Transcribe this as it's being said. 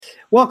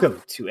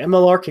Welcome to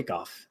MLR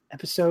Kickoff,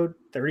 episode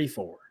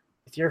 34,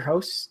 with your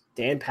hosts,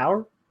 Dan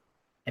Power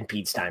and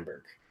Pete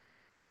Steinberg.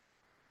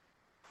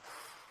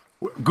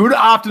 Good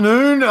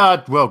afternoon.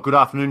 Good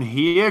afternoon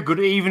here.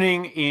 Good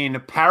evening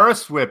in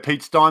Paris, where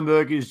Pete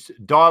Steinberg is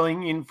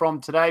dialing in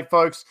from today,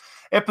 folks.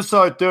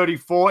 Episode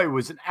 34. It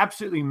was an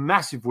absolutely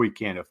massive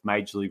weekend of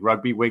Major League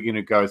Rugby. We're going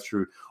to go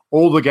through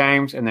all the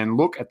games and then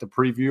look at the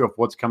preview of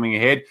what's coming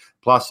ahead.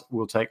 Plus,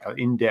 we'll take an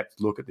in-depth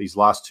look at these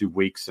last 2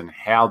 weeks and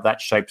how that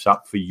shapes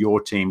up for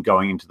your team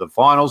going into the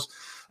finals.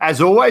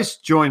 As always,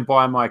 joined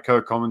by my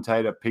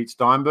co-commentator, Pete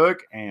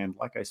Steinberg. And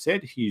like I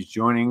said, he's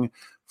joining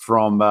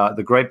from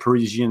the great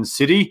Parisian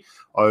city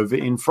over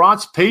in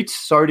France. Pete,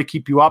 sorry to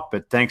keep you up,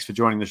 but thanks for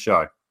joining the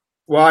show.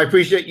 Well, I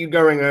appreciate you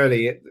going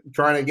early,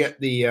 trying to get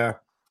the a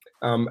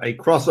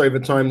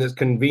crossover time that's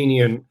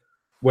convenient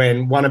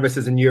when one of us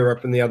is in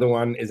Europe and the other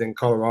one is in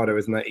Colorado.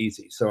 Isn't that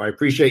easy? So I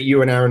appreciate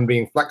you and Aaron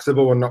being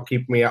flexible and not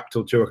keeping me up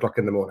till 2 o'clock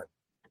in the morning.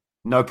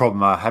 No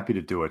problem. Happy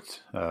to do it.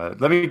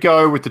 Let me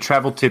go with the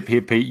travel tip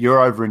here, Pete. You're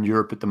over in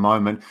Europe at the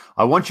moment.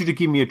 I want you to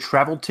give me a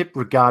travel tip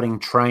regarding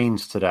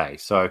trains today.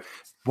 So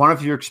one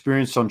of your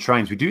experience on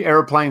trains. We do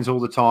aeroplanes all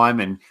the time,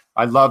 and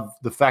I love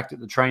the fact that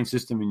the train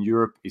system in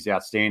Europe is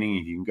outstanding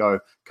and you can go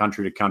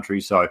country to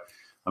country. So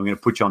I'm going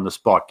to put you on the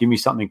spot. Give me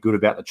something good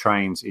about the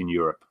trains in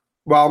Europe.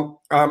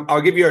 Well,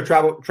 I'll give you a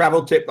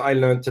travel tip that I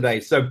learned today.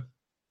 So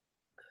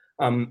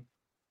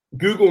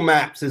Google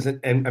Maps is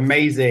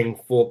amazing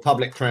for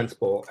public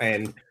transport,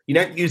 and you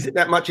don't use it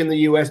that much in the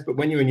US, but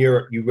when you're in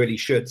Europe, you really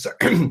should.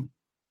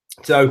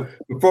 So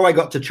before I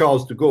got to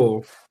Charles de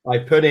Gaulle, I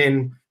put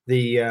in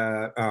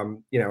I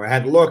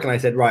had a look and I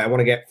said, right, I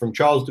want to get from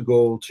Charles de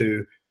Gaulle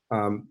to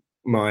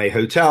my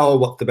hotel.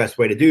 What's the best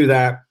way to do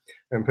that?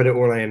 And put it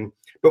all in.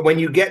 But when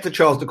you get to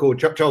Charles de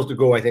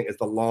Gaulle, I think is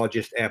the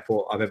largest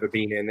airport I've ever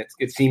been in.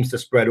 It seems to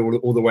spread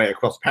all the way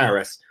across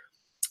Paris.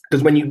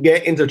 Because when you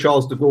get into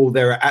Charles de Gaulle,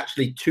 there are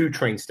actually 2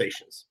 train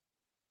stations.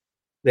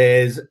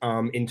 There's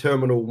in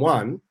Terminal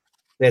 1,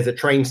 there's a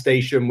train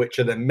station, which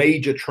are the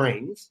major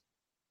trains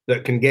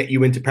that can get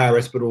you into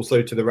Paris, but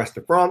also to the rest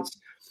of France.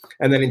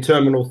 And then in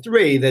Terminal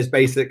 3, there's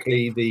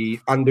basically the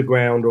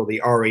underground or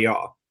the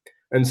RER.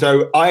 And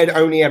so I had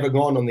only ever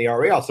gone on the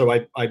RER. So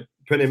I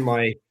put in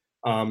my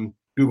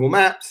Google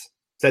Maps,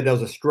 said there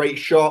was a straight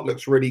shot,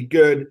 looks really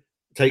good,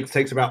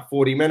 takes about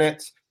 40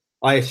 minutes.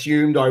 I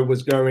assumed I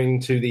was going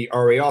to the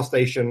RER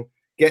station,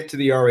 get to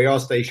the RER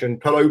station,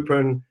 pull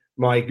open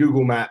my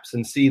Google Maps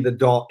and see the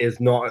dot is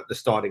not at the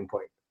starting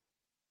point.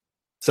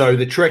 So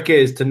the trick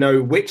is to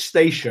know which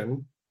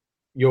station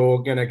you're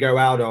going to go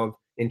out of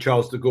in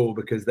Charles de Gaulle,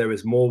 because there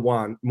is more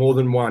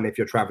than one if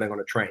you're traveling on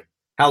a train.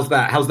 How's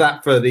that? How's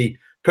that for the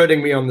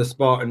putting me on the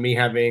spot and me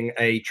having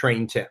a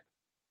train tip?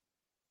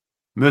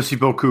 Merci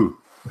beaucoup.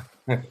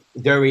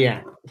 De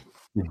rien.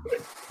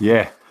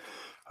 Yeah.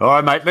 All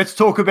right, mate. Let's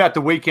talk about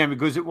the weekend,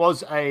 because it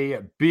was a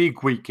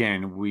big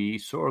weekend. We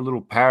saw a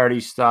little parity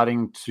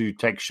starting to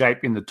take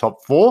shape in the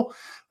top 4.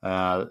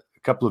 A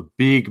couple of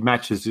big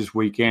matches this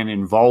weekend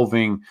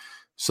involving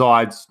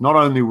sides not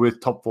only with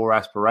top 4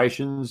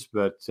 aspirations,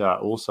 but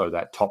also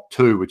that top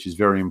 2, which is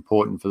very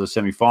important for the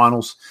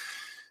semifinals.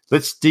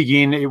 Let's dig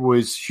in. It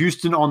was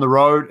Houston on the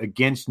road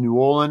against New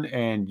Orleans,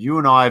 and you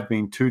and I have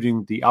been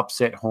tooting the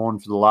upset horn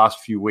for the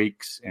last few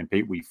weeks. And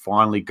Pete, we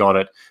finally got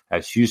it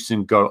as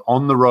Houston go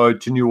on the road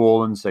to New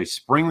Orleans. They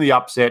spring the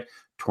upset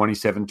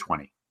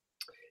 27-20.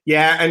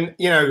 Yeah, and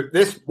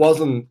this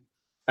wasn't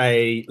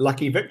a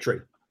lucky victory.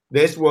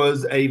 This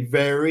was a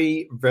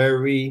very,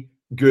 very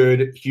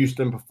good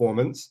Houston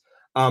performance.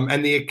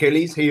 And the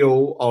Achilles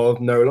heel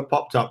of NOLA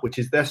popped up, which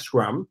is their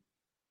scrum.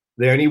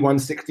 They only won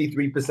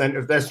 63%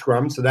 of their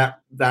scrum, so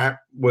that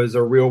was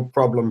a real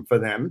problem for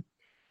them.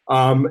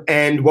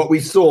 And what we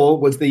saw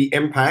was the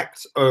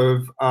impact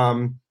of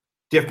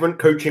different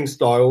coaching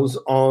styles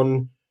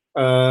on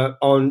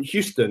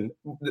Houston.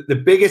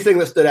 The biggest thing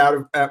that stood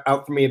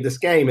out for me of this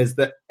game is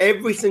that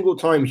every single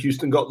time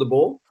Houston got the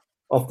ball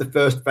off the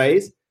first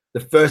phase, the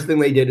first thing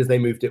they did is they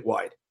moved it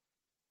wide.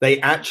 They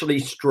actually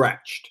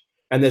stretched.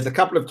 And there's a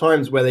couple of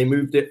times where they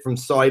moved it from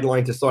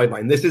sideline to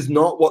sideline. This is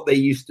not what they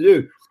used to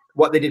do.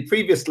 What they did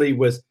previously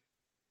was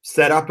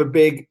set up a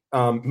big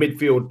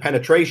midfield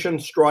penetration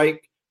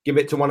strike, give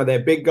it to one of their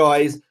big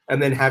guys,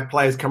 and then have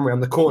players come around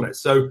the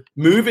corners. So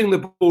moving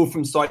the ball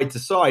from side to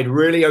side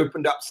really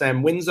opened up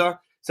Sam Windsor.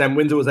 Sam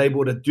Windsor was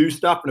able to do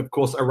stuff. And, of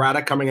course,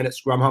 Arata coming in at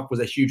scrum half was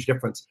a huge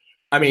difference.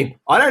 I mean,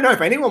 I don't know if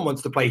anyone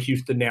wants to play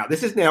Houston now.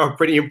 This is now a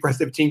pretty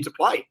impressive team to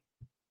play.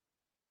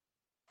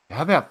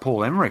 How about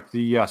Paul Emerick,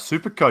 the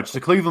super coach?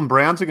 The Cleveland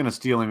Browns are going to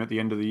steal him at the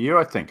end of the year,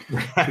 I think.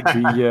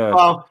 Could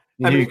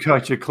be new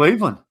coach of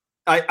Cleveland.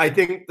 I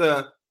think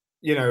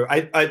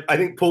I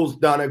think Paul's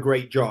done a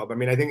great job. I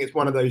mean, I think it's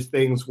one of those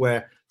things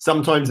where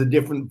sometimes a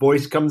different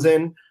voice comes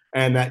in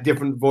and that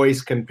different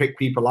voice can pick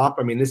people up.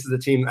 I mean, this is a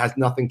team that has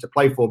nothing to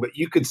play for, but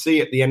you could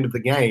see at the end of the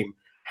game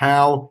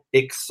how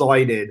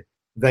excited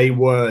they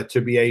were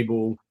to be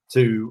able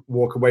to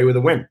walk away with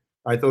a win.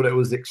 I thought it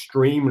was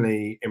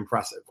extremely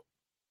impressive.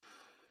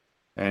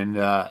 And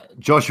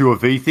Joshua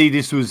Vithi,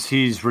 this was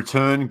his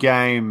return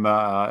game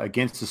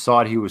against the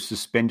side he was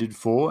suspended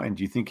for. And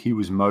do you think he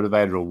was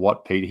motivated or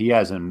what, Pete? He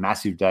has a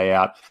massive day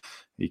out.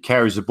 He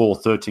carries the ball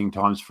 13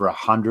 times for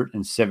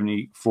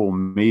 174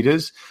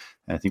 meters.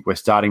 And I think we're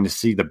starting to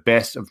see the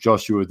best of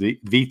Joshua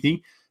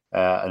Vithi,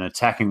 an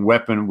attacking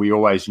weapon we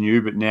always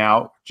knew, but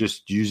now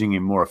just using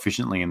him more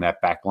efficiently in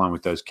that back line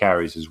with those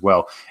carries as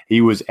well.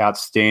 He was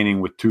outstanding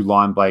with 2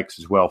 line breaks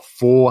as well,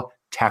 4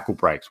 tackle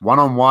breaks.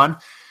 One-on-one,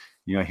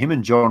 you know, him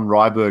and John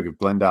Ryberg of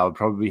Glendale would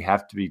probably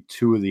have to be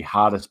 2 of the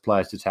hardest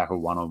players to tackle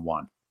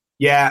one-on-one.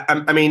 Yeah,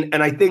 I mean,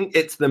 and I think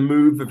it's the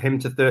move of him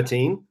to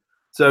 13.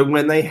 So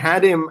when they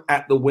had him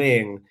at the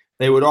wing,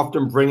 they would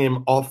often bring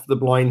him off the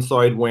blind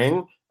side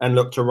wing and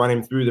look to run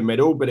him through the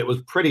middle. But it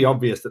was pretty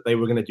obvious that they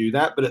were going to do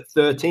that. But at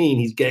 13,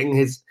 he's getting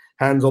his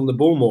hands on the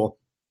ball more,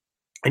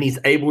 and he's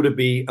able to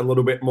be a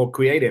little bit more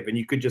creative. And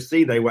you could just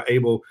see they were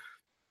able,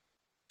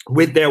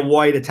 with their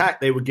wide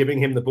attack, they were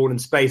giving him the ball in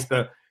space.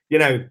 But, you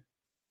know,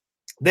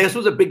 this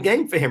was a big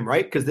game for him,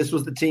 right? Because this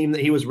was the team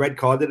that he was red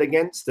carded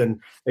against, and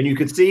you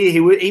could see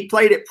he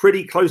played it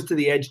pretty close to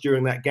the edge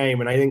during that game.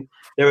 And I think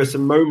there were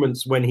some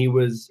moments when he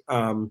was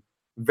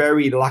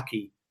very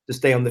lucky to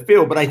stay on the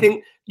field. But I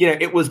think, you know,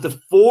 it was the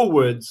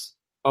forwards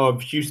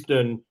of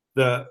Houston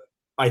that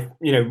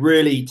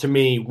really, to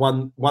me,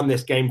 won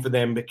this game for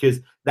them,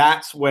 because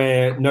that's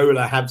where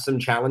NOLA have some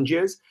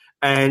challenges.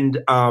 And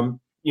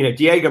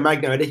Diego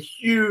Magno had a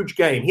huge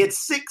game. He had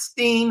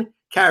 16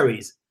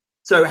 carries.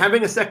 So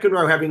having a second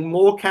row, having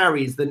more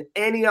carries than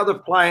any other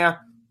player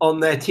on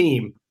their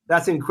team,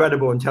 that's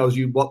incredible and tells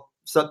you what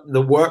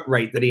the work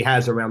rate that he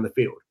has around the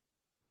field.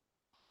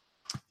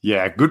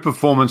 Yeah, good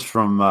performance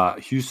from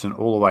Houston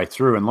all the way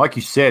through. And like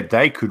you said,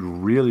 they could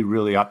really,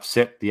 really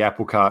upset the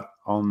apple cart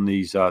on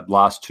these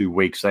last 2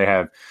 weeks. They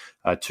have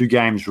 2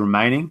 games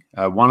remaining.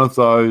 One of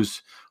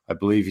those, I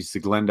believe, is the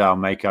Glendale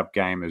makeup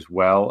game as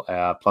well.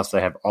 Plus,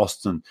 they have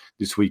Austin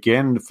this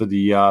weekend for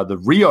the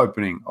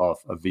reopening of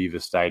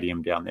Aviva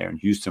Stadium down there in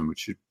Houston, which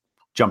should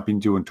jump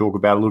into and talk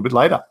about a little bit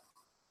later.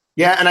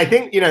 Yeah, and I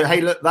think,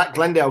 hey, look, that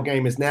Glendale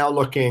game is now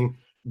looking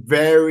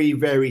very,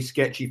 very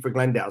sketchy for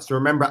Glendale. So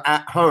remember,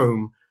 at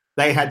home,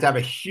 they had to have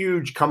a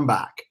huge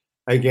comeback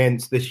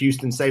against this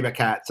Houston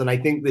SaberCats. And I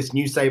think this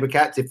new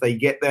SaberCats, if they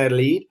get their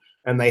lead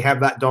and they have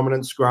that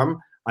dominant scrum,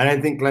 I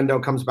don't think Glendale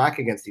comes back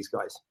against these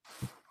guys.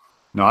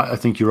 No, I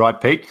think you're right,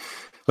 Pete.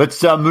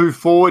 Let's move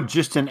forward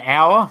just an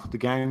hour. The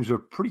games were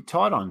pretty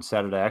tight on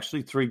Saturday,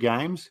 actually, 3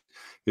 games.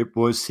 It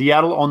was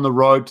Seattle on the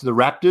road to the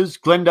Raptors.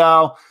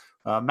 Glendale,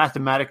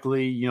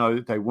 mathematically,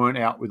 they weren't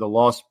out with a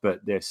loss,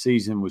 but their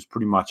season was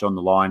pretty much on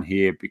the line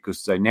here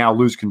because they now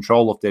lose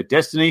control of their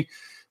destiny.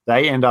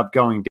 They end up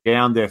going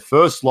down. Their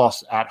first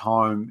loss at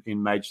home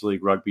in Major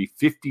League Rugby,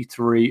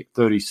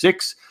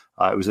 53-36.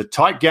 It was a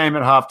tight game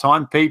at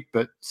halftime, Pete,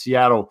 but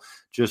Seattle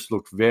just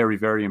looked very,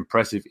 very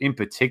impressive. In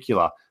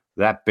particular,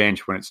 that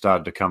bench when it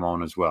started to come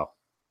on as well.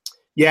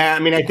 Yeah, I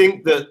mean, I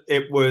think that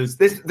it was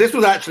this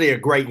was actually a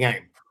great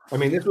game. I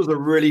mean, this was a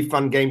really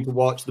fun game to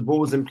watch. The ball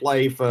was in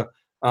play for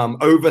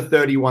over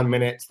 31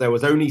 minutes. There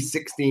was only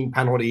 16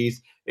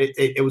 penalties.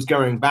 It was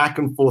going back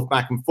and forth.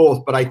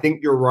 But I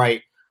think you're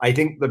right. I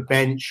think the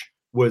bench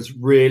was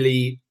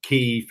really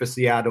key for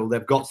Seattle.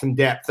 They've got some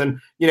depth. And,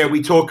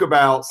 we talk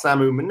about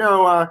Samu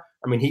Manoa.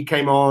 I mean, he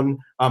came on.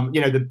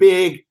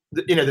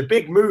 The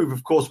big move,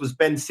 of course, was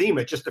Ben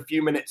Seamer just a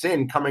few minutes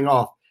in coming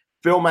off.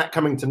 Phil Mack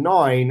coming to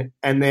 9.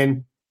 And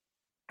then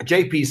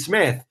JP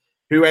Smith,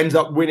 who ends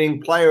up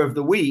winning Player of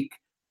the Week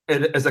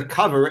as a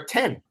cover at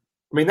 10. I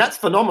mean, that's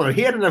phenomenal.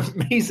 He had an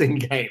amazing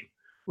game.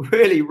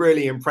 Really,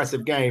 really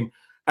impressive game.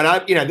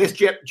 And, this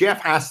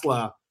Jeff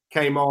Hassler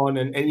came on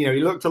and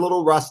he looked a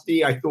little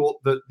rusty. I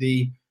thought that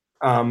the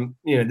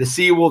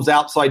Seawolves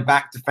outside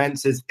back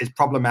defense is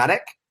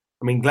problematic.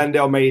 I mean,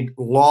 Glendale made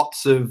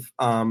lots of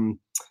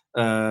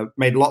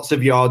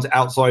yards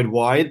outside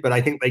wide, but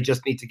I think they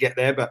just need to get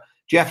there. But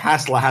Jeff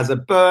Hassler has a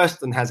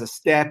burst and has a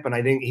step, and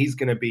I think he's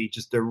going to be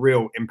just a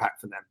real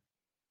impact for them.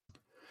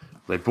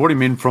 They brought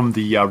him in from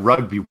the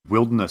rugby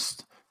wilderness.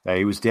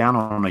 He was down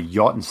on a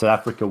yacht in South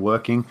Africa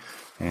working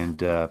and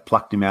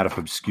plucked him out of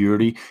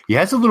obscurity. He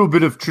has a little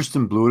bit of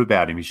Tristan Blewett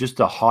about him. He's just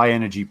a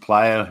high-energy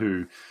player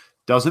who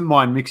doesn't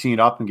mind mixing it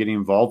up and getting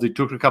involved. He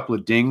took a couple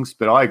of dings,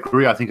 but I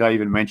agree. I think I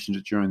even mentioned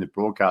it during the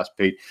broadcast,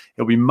 Pete.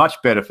 It'll be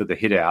much better for the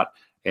hit-out.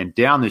 And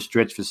down this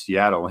stretch for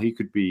Seattle, he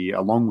could be,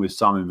 along with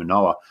Samu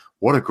Manoa,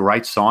 what a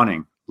great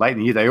signing late in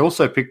the year. They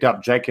also picked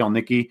up Jake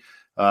Elnicki,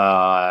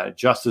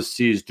 Justice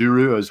Sears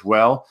Duru as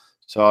well.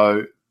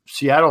 So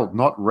Seattle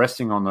not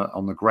resting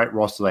on the great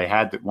roster they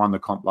had that won the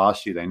comp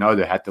last year. They know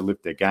they had to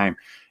lift their game,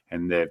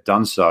 and they've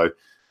done so.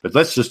 But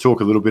let's just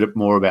talk a little bit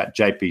more about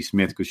JP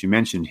Smith, because you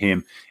mentioned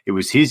him. It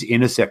was his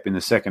intercept in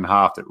the second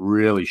half that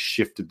really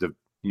shifted the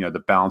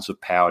balance of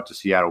power to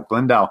Seattle.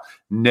 Glendale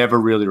never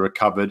really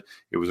recovered.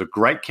 It was a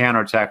great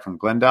counterattack from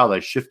Glendale. They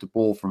shift the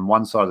ball from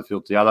one side of the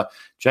field to the other.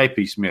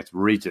 JP Smith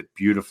reads it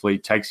beautifully,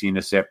 takes the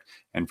intercept,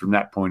 and from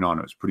that point on,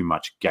 it was pretty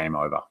much game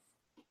over.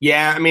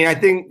 Yeah, I mean, I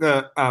think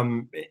that,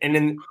 and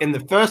in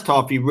the first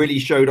half, he really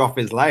showed off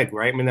his leg,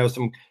 right? I mean, there was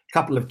some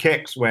couple of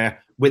kicks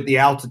where, with the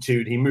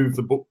altitude, he moved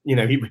the ball.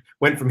 He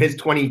went from his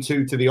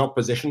 22 to the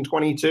opposition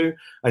 22.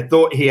 I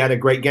thought he had a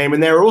great game,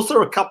 and there are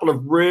also a couple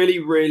of really,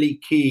 really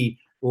key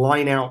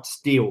line-out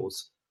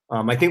steals.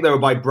 I think they were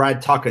by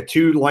Brad Tucker,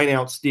 2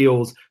 line-out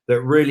steals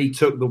that really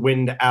took the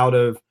wind out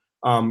of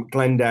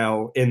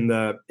Glendale in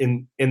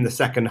the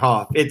second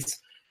half. It's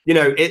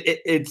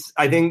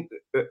I think.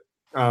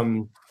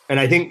 And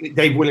I think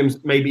Dave Williams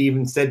maybe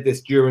even said this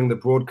during the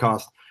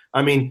broadcast.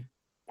 I mean,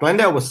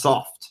 Glendale was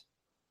soft.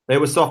 They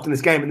were soft in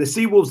this game. And the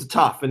Seawolves are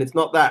tough, and it's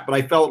not that. But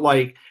I felt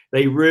like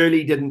they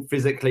really didn't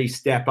physically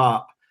step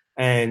up.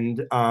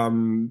 And,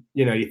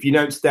 if you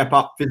don't step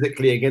up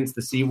physically against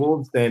the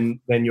Seawolves, then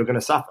you're going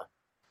to suffer.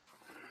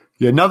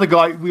 Yeah, another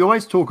guy we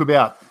always talk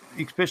about,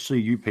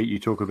 especially you, Pete, you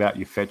talk about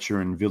your Fetcher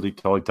and Vili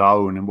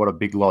Tolitauan and what a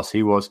big loss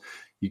he was.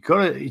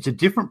 It's a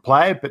different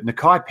player, but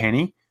Nakai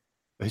Penny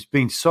has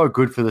been so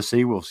good for the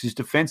Seawolves. His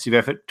defensive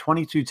effort,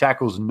 22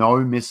 tackles,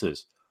 no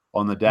misses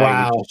on the day,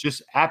 wow. Which is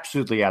just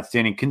absolutely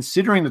outstanding,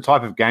 considering the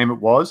type of game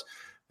it was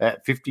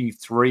at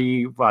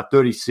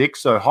 53-36.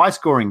 So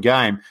high-scoring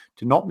game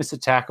to not miss a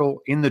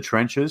tackle in the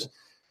trenches.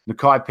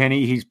 Nakai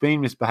Penny, he's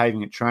been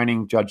misbehaving at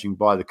training, judging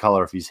by the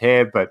color of his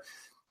hair, but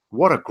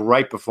what a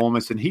great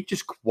performance. And he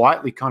just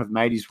quietly kind of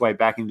made his way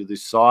back into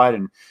this side,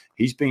 and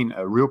he's been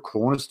a real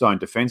cornerstone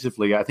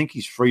defensively. I think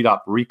he's freed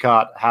up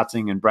Ricart,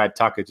 Hatting, and Brad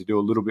Tucker to do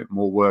a little bit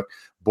more work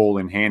ball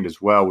in hand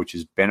as well, which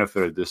has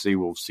benefited the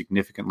Seawolves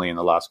significantly in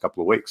the last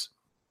couple of weeks.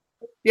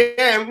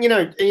 Yeah,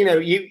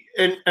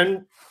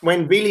 and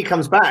when Vili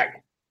comes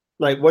back,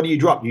 like, what do you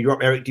drop? You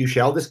drop Eric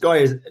Duchel. This guy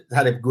has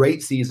had a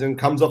great season,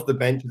 comes off the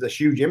bench with a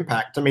huge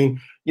impact. I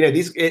mean, it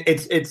is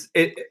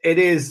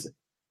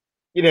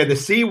the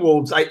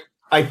Seawolves,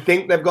 I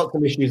think they've got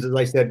some issues, as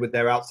I said, with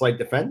their outside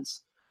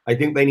defense. I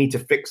think they need to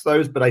fix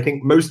those. But I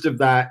think most of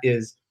that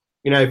is,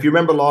 if you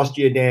remember last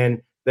year,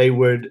 Dan, they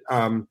would,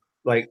 Shalom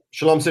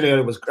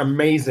Sineola was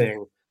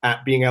amazing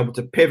at being able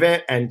to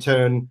pivot and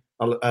turn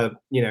a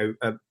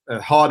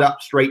hard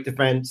up straight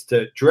defense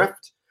to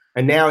drift.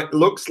 And now it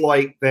looks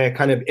like they're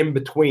kind of in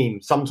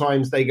between.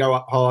 Sometimes they go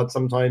up hard,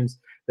 sometimes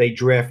they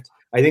drift.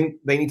 I think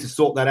they need to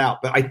sort that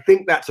out. But I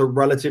think that's a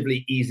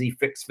relatively easy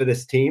fix for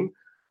this team.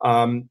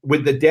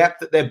 With the depth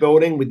that they're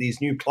building with these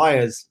new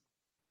players,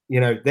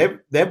 they're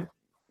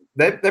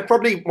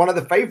probably one of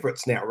the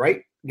favorites now,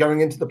 right? Going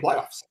into the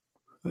playoffs.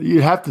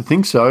 You'd have to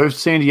think so.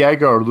 San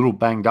Diego are a little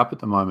banged up at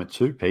the moment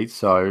too, Pete.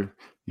 So,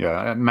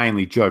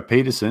 mainly Joe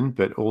Peterson,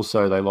 but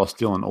also they lost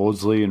Dylan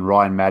Audsley, and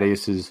Ryan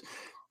Mattias has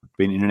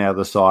been in and out of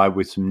the side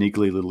with some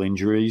niggly little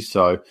injuries.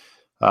 So,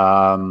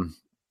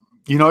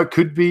 it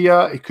could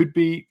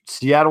be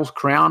Seattle's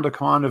crown to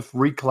kind of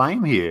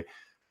reclaim here,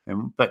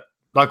 but.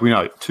 Like we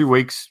know, 2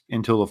 weeks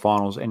until the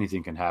finals,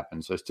 anything can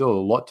happen. So still a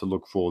lot to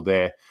look for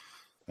there.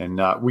 And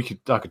I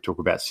could talk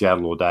about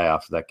Seattle all day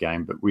after that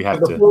game, but we have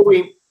before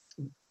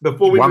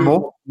we one move more.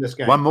 on to this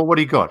game. One more. What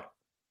do you got?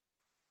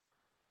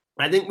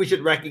 I think we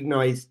should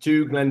recognize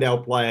 2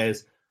 Glendale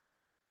players,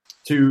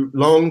 2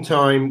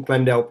 long-time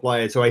Glendale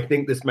players. So I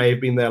think this may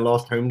have been their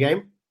last home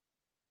game,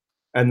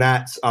 and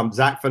that's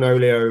Zach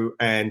Fenolio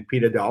and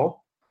Peter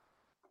Dahl.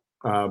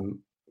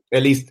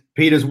 At least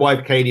Peter's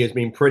wife, Katie, has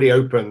been pretty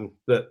open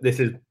that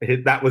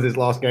that was his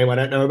last game. I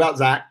don't know about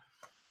Zach.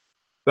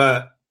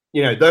 But,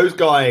 those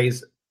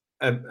guys,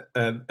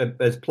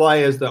 as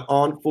players that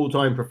aren't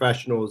full-time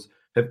professionals,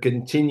 have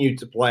continued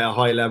to play a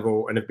high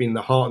level and have been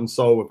the heart and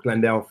soul of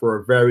Glendale for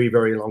a very,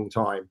 very long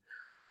time.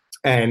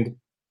 And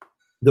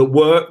the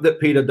work that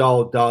Peter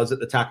Dahl does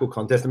at the tackle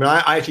contest,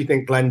 I actually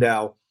think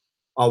Glendale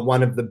are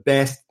one of the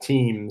best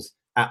teams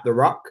at the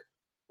ruck.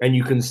 And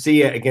you can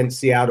see it against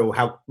Seattle,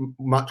 how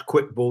much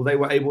quick ball they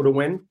were able to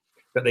win,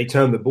 that they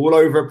turned the ball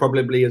over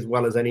probably as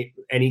well as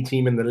any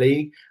team in the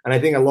league. And I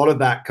think a lot of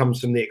that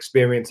comes from the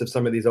experience of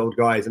some of these old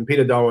guys. And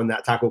Peter Dahl in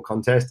that tackle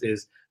contest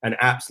is an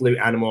absolute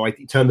animal.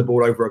 He turned the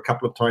ball over a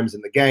couple of times in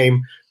the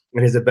game,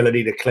 and his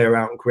ability to clear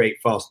out and create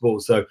fast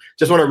balls. So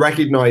just want to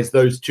recognize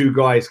those 2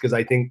 guys, because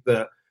I think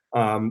that,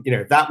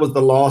 that was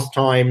the last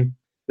time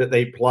that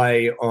they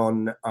play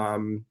on,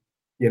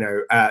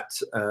 at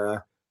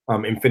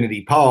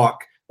Infinity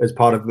Park, as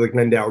part of the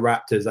Glendale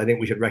Raptors. I think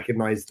we should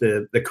recognize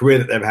the career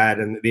that they've had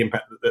and the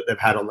impact that they've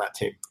had on that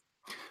team.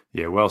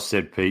 Yeah, well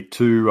said, Pete.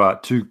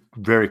 Two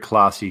very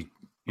classy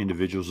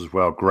individuals as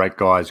well. Great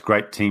guys,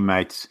 great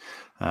teammates.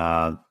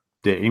 Their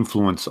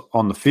influence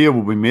on the field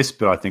will be missed,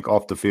 but I think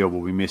off the field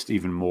will be missed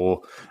even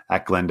more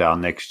at Glendale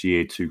next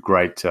year. 2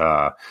 great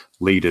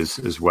leaders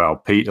as well.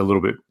 Pete, a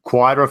little bit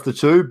quieter of the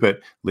 2, but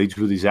leads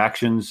with his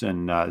actions,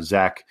 and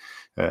Zach,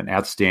 an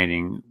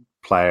outstanding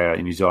player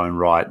in his own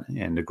right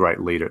and a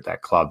great leader at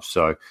that club.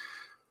 So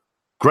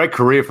great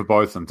career for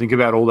both of them. Think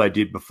about all they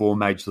did before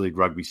Major League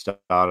Rugby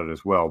started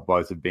as well.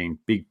 Both have been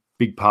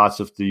big parts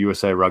of the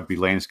USA rugby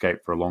landscape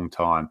for a long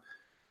time,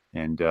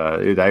 and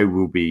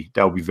they'll be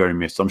very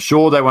missed. I'm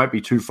sure they won't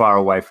be too far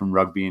away from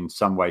rugby in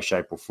some way,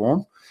 shape, or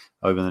form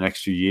over the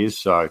next few years.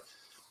 So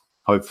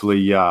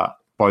hopefully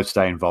both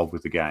stay involved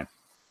with the game.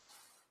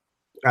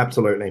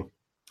 Absolutely.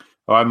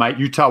 All right, mate.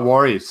 Utah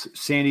Warriors,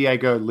 San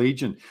Diego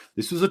Legion.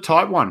 This was a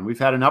tight one. We've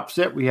had an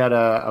upset. We had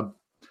I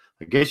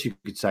guess you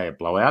could say a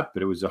blowout,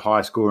 but it was a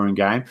high scoring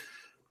game.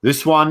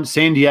 This one,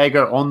 San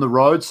Diego on the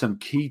road, some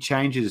key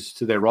changes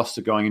to their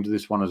roster going into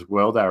this one as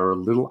well. They were a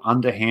little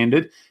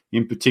underhanded,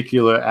 in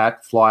particular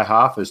at fly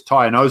half, as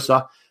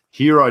Tyanosa,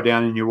 hero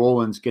down in New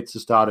Orleans, gets to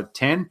start at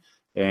 10,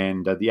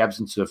 and the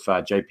absence of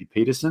Joe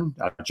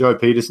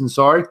Peterson,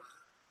 sorry.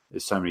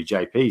 There's so many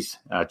JPs.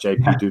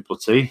 JP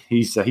Duplessis,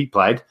 he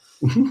played.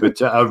 But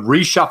a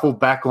reshuffled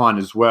backline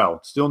as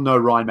well. Still no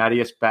Ryan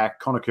Mattias back.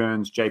 Connor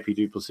Kearns, JP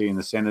Duplessis in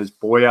the centers.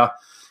 Boyer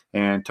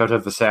and Toto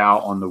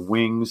Vasau on the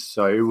wings.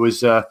 So it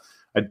was a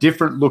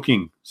different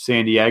looking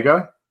San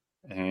Diego,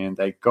 and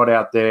they got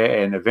out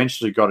there and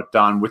eventually got it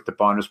done with the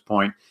bonus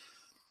point.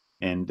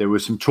 And there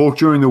was some talk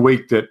during the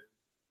week that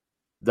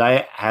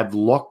they have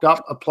locked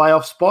up a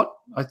playoff spot,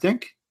 I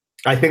think.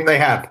 I think they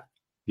have.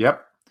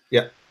 Yep.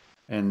 Yep.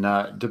 And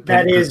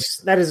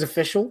that is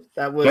official.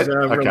 That was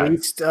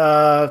released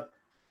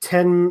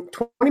 10,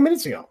 20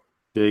 minutes ago.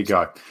 There you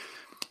go.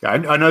 I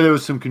know there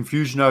was some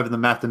confusion over the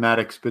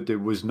mathematics, but there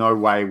was no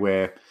way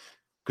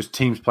because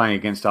teams playing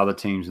against other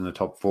teams in the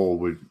top four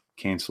would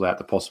cancel out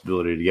the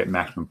possibility to get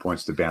maximum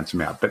points to bounce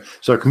them out. But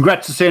so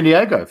congrats to San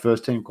Diego,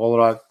 first team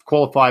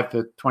qualified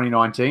for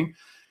 2019.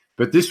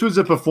 But this was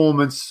a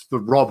performance for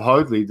Rob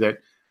Hoadley that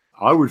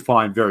I would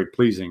find very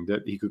pleasing,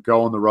 that he could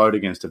go on the road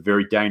against a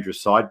very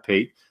dangerous side,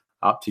 Pete,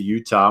 up to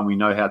Utah. And we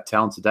know how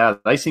talented they are.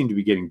 They seem to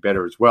be getting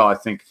better as well. I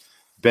think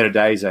better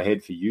days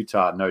ahead for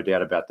Utah, no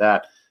doubt about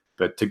that.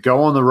 But to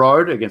go on the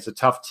road against a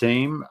tough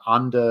team,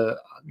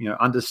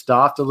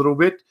 understaffed a little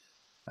bit,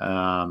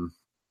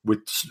 with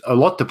a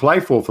lot to play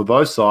for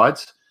both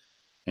sides,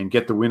 and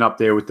get the win up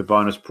there with the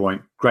bonus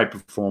point. Great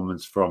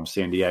performance from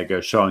San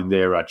Diego, showing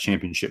their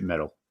championship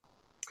medal.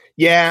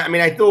 Yeah, I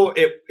mean, I thought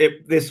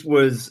this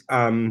was,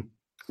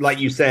 like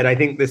you said, I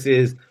think this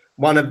is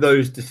one of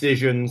those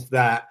decisions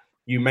that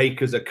you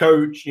make as a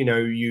coach.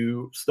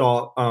 You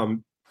start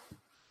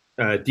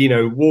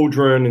Dino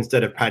Waldron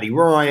instead of Paddy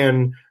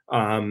Ryan.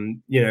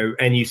 And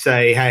you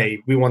say,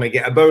 hey, we want to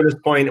get a bonus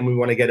point and we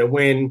want to get a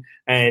win.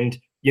 And,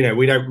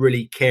 we don't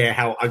really care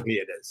how ugly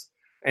it is.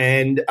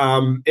 And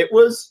it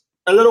was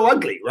a little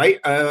ugly, right?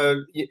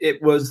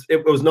 It was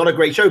not a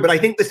great show, but I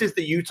think this is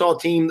the Utah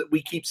team that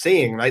we keep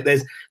seeing, right?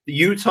 There's the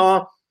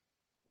Utah,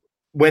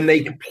 when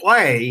they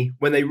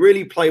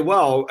really play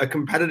well, are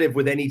competitive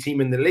with any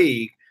team in the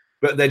league,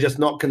 but they're just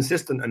not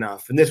consistent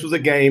enough. And this was a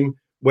game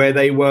where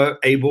they were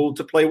able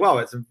to play well.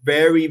 It's a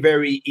very,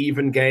 very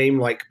even game.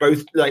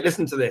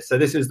 Listen to this. So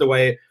this is the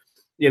way,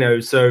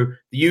 so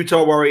the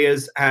Utah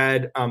Warriors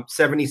had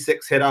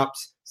 76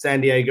 hit-ups.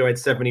 San Diego had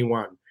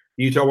 71.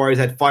 The Utah Warriors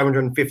had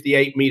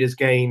 558 meters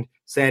gained.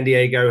 San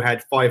Diego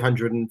had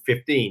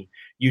 515.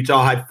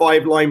 Utah had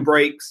 5 line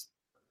breaks.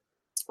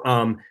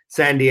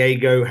 San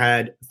Diego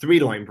had 3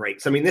 line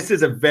breaks. I mean, this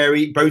is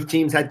both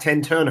teams had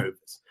 10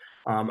 turnovers.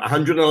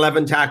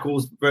 111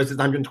 tackles versus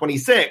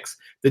 126.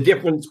 The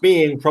difference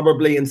being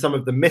probably in some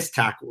of the missed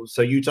tackles.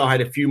 So Utah had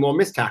a few more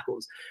missed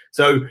tackles.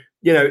 So,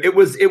 it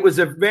was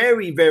a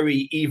very,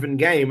 very even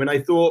game. And I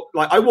thought,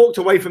 I walked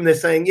away from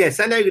this saying, yeah,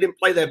 San Diego didn't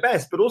play their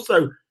best, but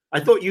also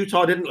I thought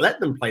Utah didn't let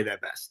them play their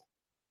best.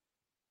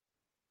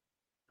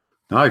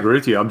 No, I agree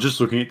with you. I'm just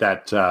looking at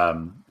that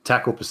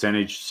tackle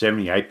percentage,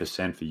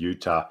 78% for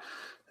Utah.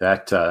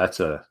 That's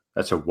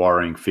a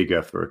worrying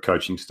figure for a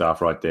coaching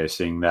staff right there,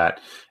 seeing that.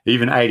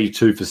 Even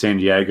 82 for San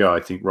Diego. I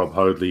think Rob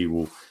Hoadley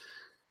will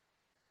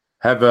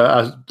have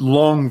a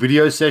long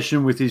video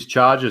session with his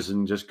Chargers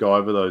and just go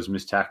over those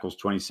missed tackles,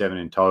 27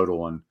 in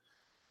total, and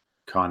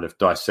kind of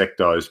dissect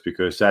those,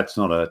 because that's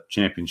not a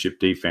championship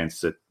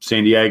defense that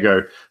San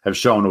Diego have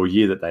shown all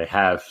year that they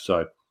have.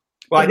 So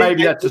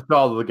maybe that's the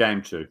style of the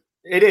game too.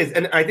 It is.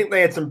 And I think they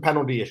had some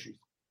penalty issues.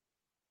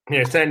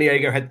 San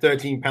Diego had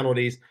 13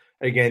 penalties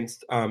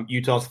against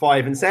Utah's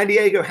 5, and San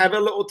Diego have a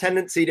little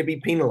tendency to be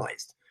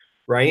penalized,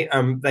 right?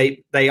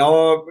 They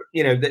are,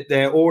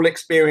 they're all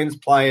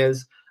experienced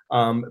players,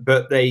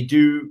 but they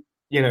do,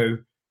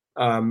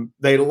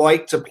 they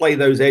like to play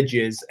those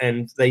edges,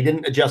 and they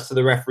didn't adjust to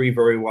the referee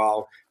very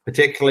well,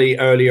 particularly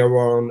earlier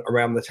on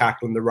around the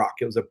tackle and the ruck.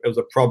 It was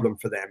a problem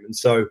for them. And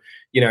so,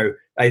 they're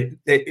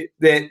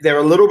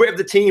a little bit of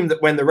the team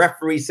that when the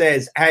referee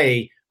says,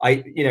 hey,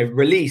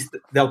 release,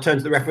 they'll turn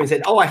to the referee and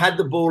say, oh, I had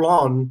the ball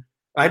on.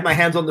 I had my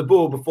hands on the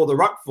ball before the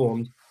ruck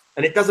formed.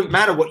 And it doesn't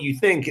matter what you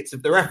think. It's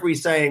if the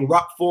referee's saying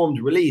ruck formed,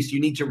 release,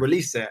 you need to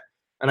release it.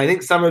 And I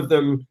think some of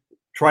them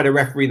try to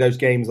referee those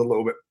games a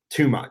little bit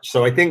too much.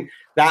 So I think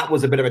that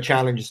was a bit of a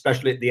challenge,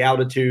 especially at the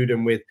altitude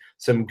and with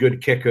some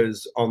good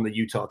kickers on the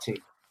Utah team.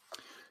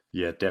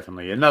 Yeah,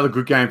 definitely. Another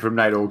good game from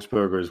Nate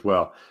Augsburger as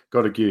well.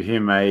 Got to give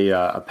him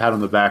a pat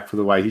on the back for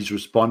the way he's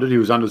responded. He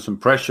was under some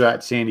pressure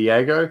at San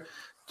Diego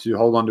to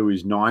hold on to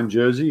his 9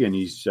 jersey, and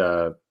he's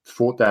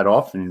fought that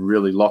off and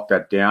really locked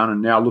that down.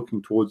 And now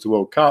looking towards the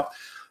World Cup,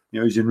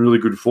 he's in really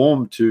good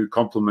form to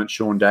complement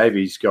Sean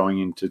Davies going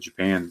into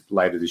Japan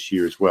later this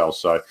year as well.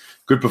 So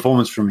good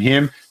performance from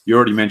him. You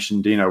already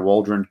mentioned Dino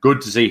Waldron.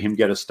 Good to see him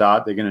get a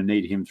start. They're going to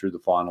need him through the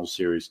final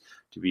series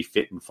to be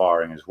fit and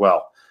firing as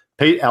well.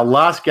 Pete, our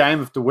last game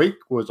of the week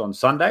was on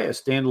Sunday, a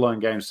standalone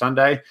game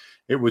Sunday.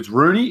 It was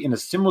Rooney in a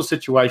similar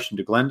situation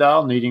to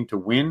Glendale, needing to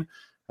win.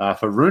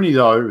 For Rooney,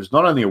 though, it was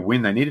not only a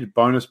win, they needed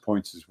bonus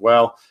points as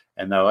well,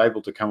 and they were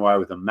able to come away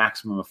with a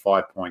maximum of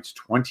 5 points,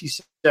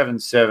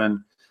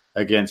 27-7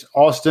 against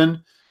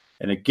Austin.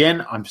 And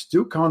again, I'm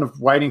still kind of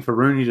waiting for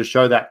Rooney to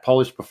show that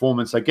polished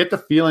performance. I get the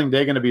feeling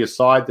they're going to be a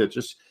side that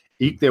just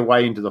eke their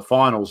way into the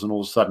finals and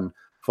all of a sudden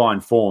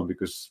find form,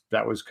 because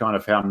that was kind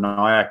of how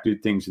Nyack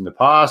did things in the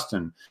past.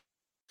 And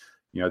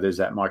there's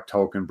that Mike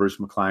Tolkien, Bruce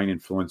McLean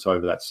influence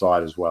over that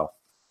side as well.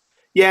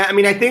 Yeah, I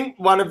mean, I think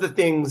one of the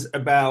things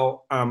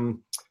about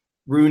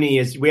Rooney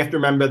is we have to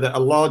remember that a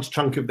large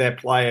chunk of their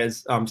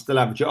players still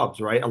have jobs,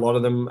 right? A lot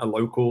of them are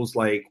locals.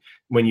 Like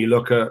when you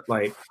look at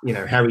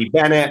Harry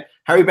Bennett.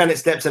 Harry Bennett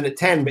steps in at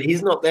 10, but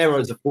he's not there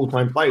as a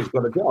full-time player. He's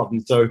got a job.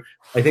 And so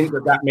I think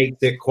that makes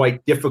it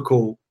quite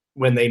difficult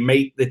when they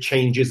make the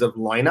changes of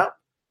lineup.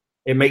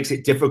 It makes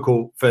it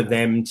difficult for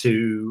them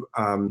to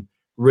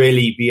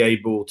really be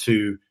able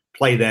to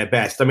play their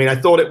best. I mean, I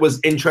thought it was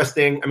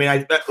interesting. I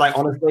mean,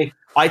 honestly,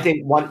 I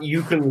think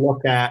you can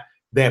look at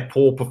their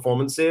poor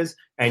performances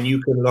and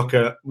you can look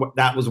at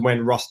that was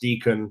when Ross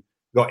Deacon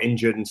got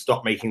injured and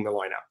stopped making the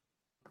lineup,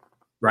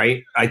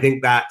 right? I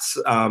think that's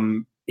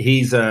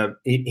he's a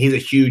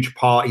huge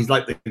part. He's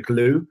like the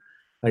glue.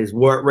 His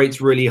work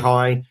rate's really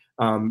high.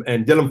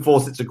 And Dylan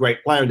Fawcett's a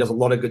great player and does a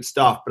lot of good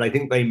stuff, but I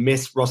think they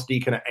miss Ross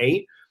Deacon at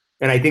 8.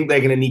 And I think they're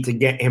going to need to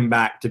get him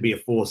back to be a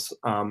force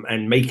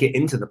and make it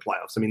into the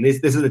playoffs. I mean,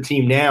 this is a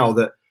team now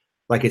that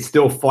it's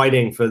still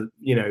fighting for,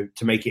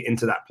 to make it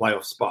into that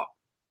playoff spot.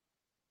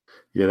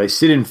 Yeah, they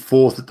sit in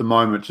 4th at the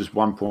moment, just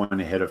 1 point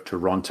ahead of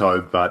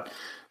Toronto, but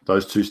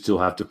those two still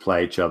have to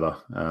play each other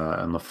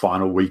on the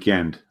final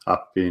weekend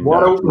up in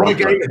what a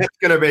game that's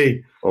going to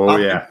be. Oh,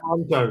 yeah.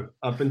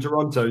 Up in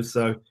Toronto.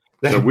 So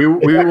we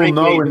will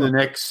know in the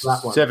next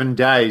 7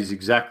 days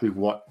exactly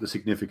what the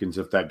significance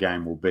of that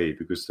game will be,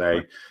 because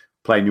they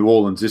play New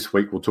Orleans this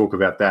week. We'll talk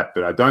about that,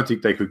 but I don't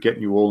think they could get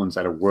New Orleans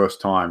at a worse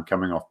time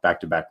coming off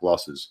back-to-back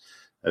losses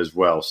as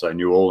well. So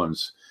New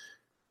Orleans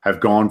have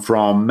gone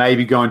from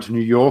maybe going to New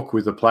York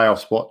with a playoff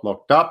spot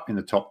locked up, in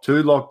the top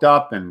 2 locked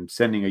up, and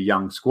sending a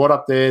young squad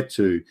up there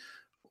to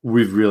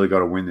we've really got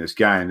to win this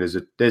game.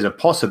 There's a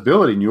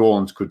possibility New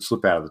Orleans could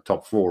slip out of the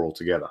top 4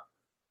 altogether.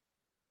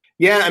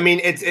 Yeah, I mean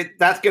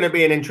that's going to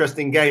be an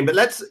interesting game. But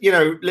let's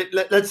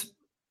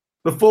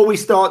before we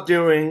start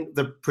doing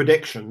the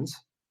predictions,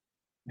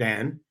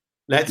 Dan,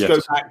 let's go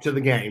back to the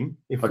game.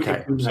 If we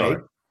may,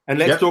 and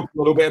let's talk a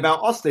little bit about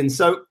Austin.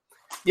 So,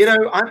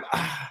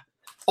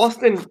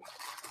 Austin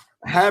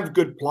have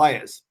good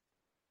players.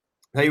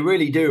 They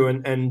really do.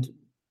 And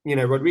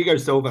Rodrigo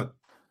Silva,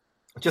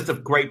 just a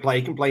great player.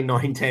 He can play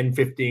 9, 10,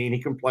 15.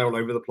 He can play all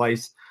over the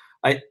place.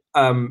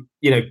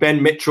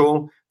 Ben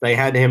Mitchell, they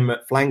had him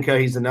at flanker.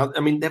 He's another.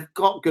 I mean, they've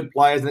got good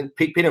players. And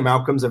Peter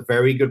Malcolm's a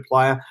very good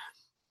player.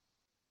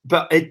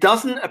 But it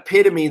doesn't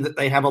appear to me that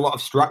they have a lot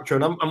of structure.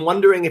 And I'm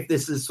wondering if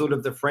this is sort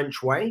of the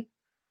French way.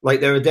 Like,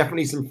 there are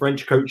definitely some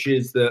French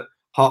coaches that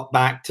hop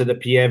back to the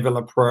Pierre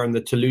Villapro and the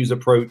Toulouse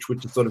approach,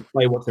 which is sort of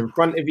play what's in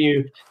front of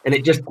you. And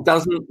it just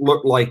doesn't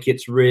look like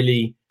it's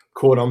really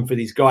caught on for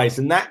these guys.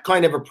 And that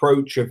kind of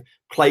approach of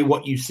play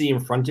what you see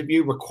in front of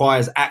you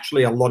requires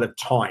actually a lot of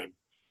time.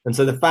 And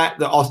so the fact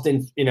that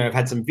Austin, have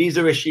had some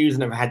visa issues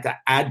and have had to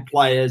add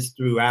players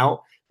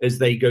throughout as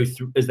they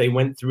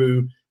went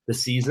through the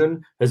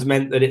season has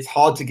meant that it's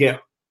hard to get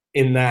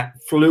in that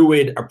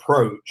fluid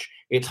approach.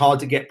 It's hard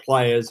to get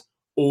players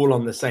all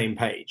on the same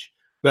page.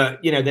 But,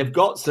 they've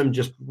got some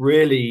just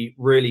really,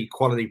 really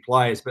quality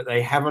players, but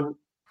they haven't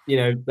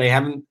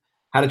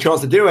had a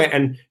chance to do it.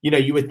 And,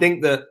 you would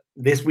think that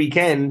this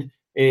weekend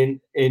in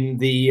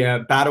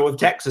the Battle of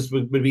Texas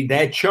would be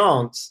their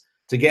chance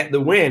to get the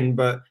win,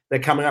 but they're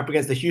coming up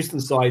against the Houston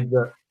side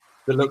that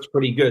looks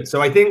pretty good.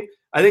 So I think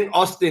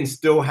Austin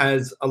still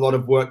has a lot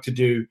of work to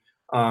do.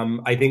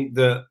 I think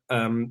that,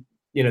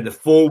 the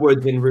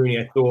forwards in Rooney,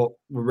 I thought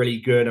were really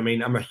good. I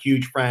mean, I'm a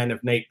huge fan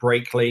of Nate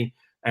Brakeley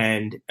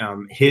and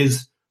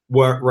his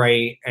work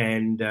rate,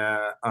 and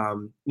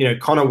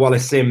Connor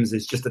Wallace-Sims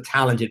is just a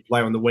talented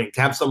player on the wing.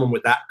 To have someone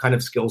with that kind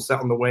of skill set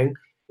on the wing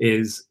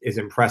is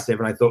impressive,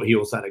 and I thought he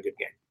also had a good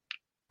game.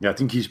 Yeah, I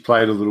think he's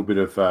played a little bit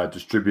of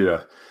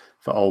distributor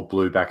for Old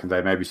Blue back in the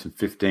day, maybe some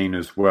 15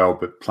 as well,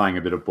 but playing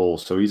a bit of ball.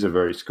 So he's a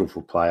very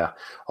skillful player.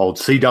 Old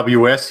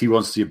CWS, he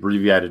wants the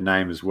abbreviated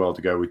name as well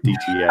to go with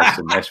DTS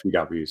and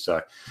SVW.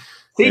 So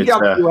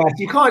CWS,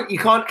 you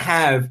can't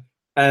have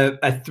a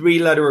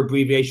 3-letter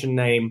abbreviation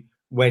name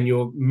when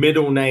your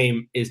middle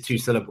name is 2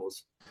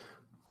 syllables.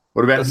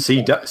 What about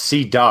C-Dubs?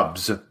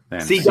 C-Dubs.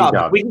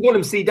 We can call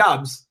him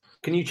C-Dubs.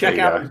 Can you check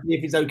out and see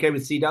if he's okay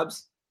with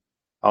C-Dubs?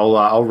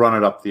 I'll run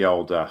it up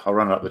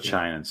the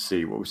chain and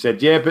see what we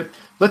said. Yeah, but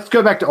let's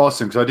go back to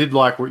Austin, because I did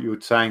like what you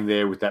were saying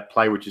there with that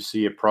play what you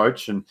see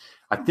approach, and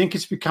I think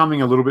it's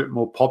becoming a little bit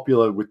more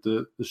popular with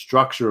the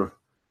structure of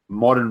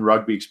modern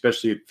rugby,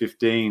 especially at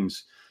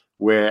 15s,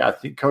 where I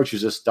think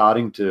coaches are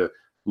starting to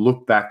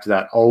look back to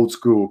that old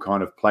school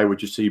kind of play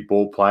what you see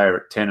ball player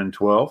at 10 and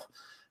 12.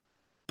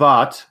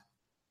 But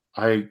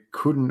I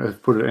couldn't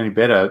have put it any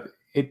better.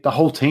 The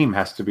whole team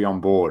has to be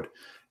on board,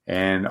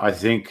 and I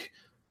think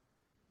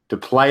to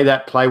play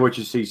that play what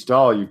you see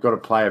style, you've got to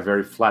play a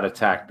very flat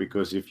attack,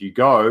 because if you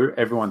go,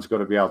 everyone's got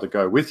to be able to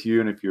go with you.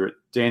 And if you're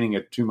standing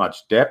at too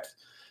much depth,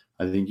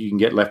 I think you can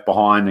get left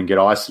behind and get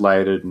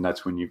isolated, and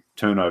that's when your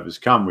turnovers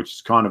come, which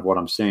is kind of what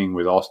I'm seeing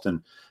with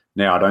Austin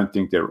now. I don't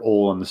think they're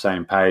all on the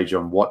same page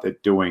on what they're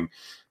doing.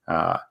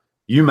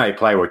 You may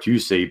play what you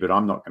see, but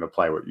I'm not going to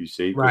play what you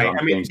see, because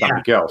I'm seeing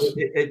something else.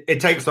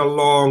 It takes a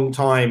long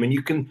time, and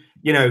you can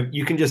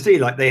just see,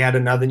 like, they had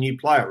another new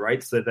player,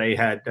 right? So they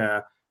had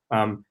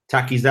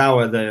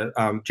Takizawa,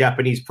 the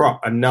Japanese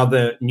prop,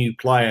 another new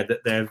player that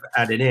they've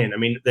added in. I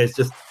mean,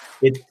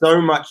 it's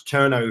so much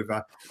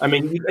turnover. I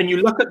mean, and you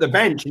look at the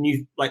bench, and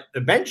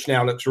the bench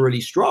now looks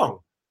really strong,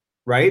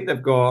 right?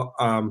 They've got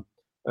Juan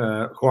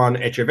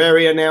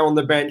Echeverria now on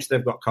the bench.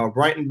 They've got Carl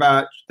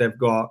Breitenbach. They've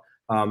got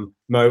Mo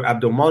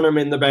Abdulmonem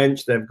in the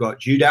bench. They've got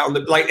Jude out on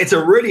the it's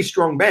a really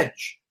strong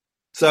bench.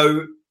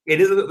 So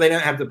it isn't that they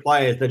don't have the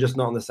players; they're just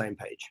not on the same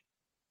page.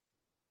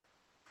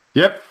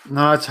 Yep.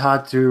 No, it's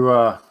hard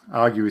to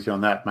argue with you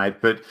on that, mate.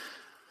 But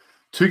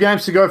 2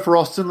 games to go for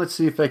Austin. Let's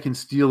see if they can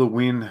steal a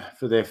win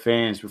for their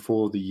fans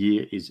before the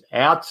year is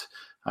out.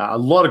 A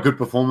lot of good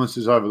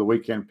performances over the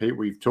weekend, Pete.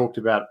 We've talked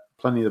about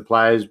plenty of the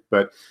players,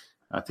 but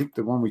I think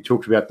the one we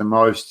talked about the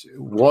most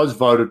was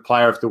voted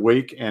player of the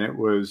week, and it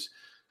was,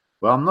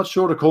 well, I'm not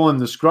sure to call him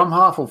the scrum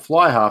half or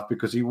fly half,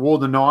 because he wore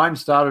the 9,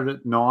 started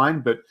at 9,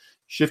 but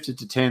shifted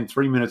to 10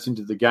 3 minutes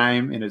into the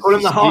game. And it's the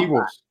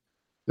Seawolves.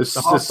 The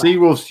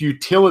Seawolves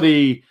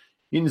utility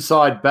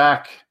inside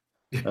back.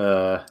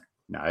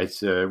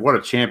 It's what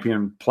a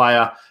champion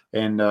player,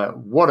 and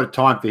what a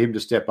time for him to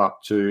step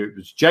up to. It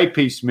was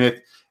JP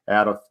Smith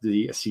out of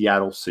the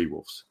Seattle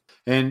Seawolves.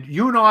 And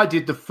you and I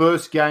did the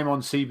first game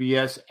on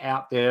CBS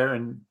out there,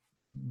 and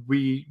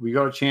we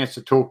got a chance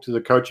to talk to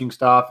the coaching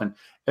staff, and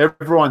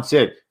everyone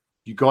said,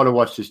 you got to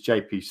watch this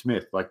JP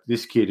Smith. Like,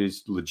 this kid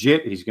is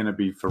legit. He's going to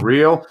be for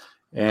real,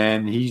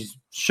 and he's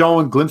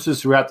showing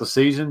glimpses throughout the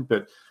season,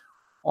 but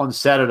on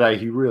Saturday,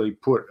 he really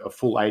put a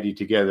full 80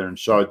 together and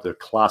showed the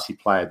classy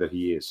player that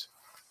he is.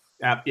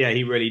 Yeah,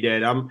 he really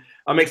did. I'm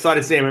excited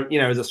to see him.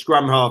 As a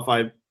scrum half,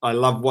 I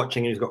love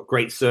watching him. He's got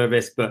great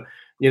service. But,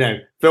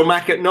 Phil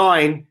Mack at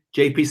 9,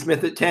 JP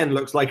Smith at 10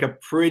 looks like a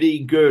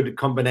pretty good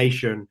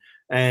combination.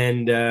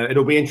 And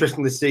it'll be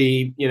interesting to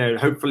see,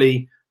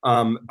 hopefully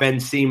Ben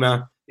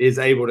Seamer is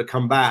able to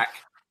come back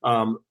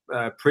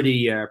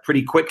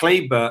pretty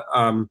quickly. But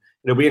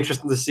it'll be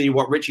interesting to see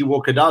what Richie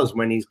Walker does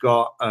when he's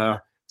got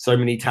so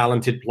many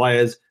talented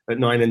players at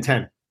 9 and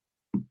 10.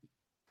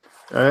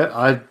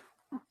 I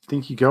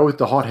think you go with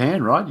the hot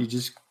hand, right?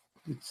 It's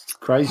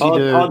crazy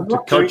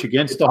to coach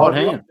against the hot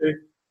hand.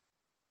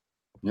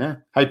 Yeah.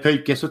 Hey,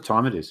 Pete, guess what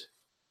time it is?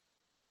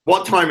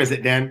 What time is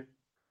it, Dan?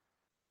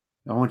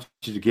 I want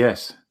you to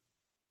guess.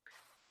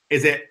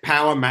 Is it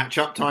power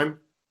matchup time?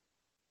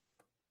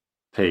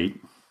 Pete,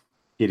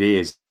 it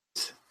is.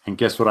 And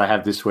guess what I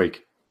have this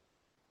week?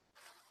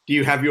 Do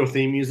you have your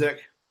theme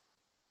music?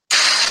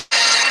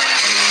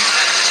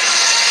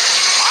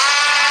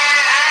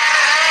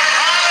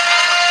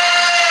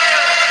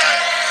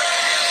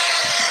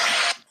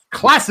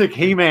 Classic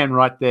He-Man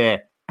right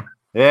there.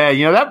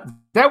 Yeah,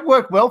 that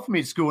worked well for me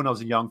at school when I was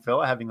a young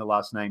fella, having the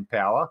last name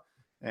Power.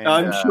 And,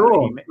 I'm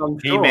sure.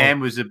 He-Man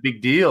was a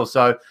big deal,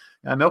 so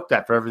I milked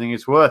that for everything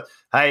it's worth.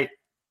 Hey,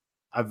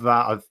 I've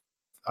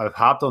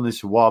harped on this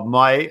for a while.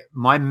 My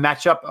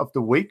matchup of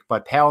the week, my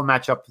power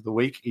matchup of the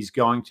week, is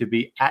going to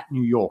be at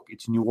New York.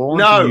 It's New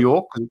Orleans, New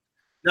York.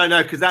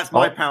 No, because that's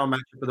my power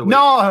matchup of the week.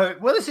 No,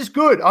 well, this is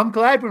good. I'm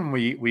glad when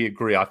we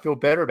agree. I feel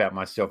better about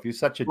myself. You're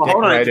such a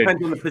decorated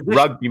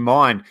rugby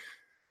mind.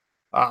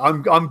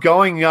 I'm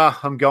going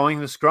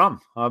the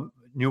scrum.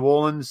 New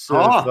Orleans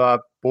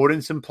have brought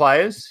in some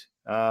players.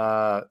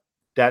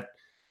 That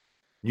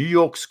New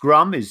York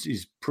scrum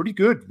is pretty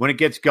good when it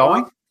gets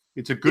going.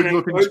 It's a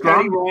good-looking scrum.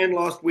 Paddy Ryan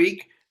last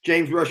week,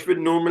 James Rushford,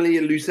 normally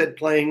a loose head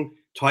playing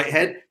tight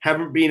head,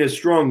 haven't been as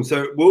strong.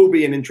 So it will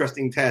be an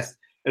interesting test.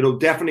 It'll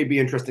definitely be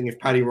interesting if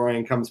Paddy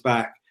Ryan comes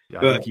back. Yeah,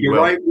 but you're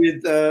right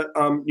with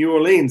New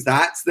Orleans.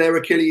 That's their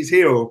Achilles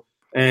heel,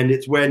 and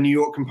it's where New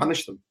York can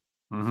punish them.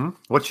 Mm-hmm.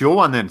 What's your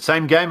one then?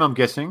 Same game, I'm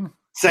guessing.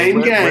 Same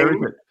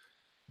game,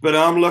 but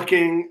I'm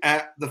looking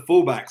at the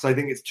fullbacks. I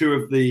think it's 2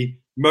 of the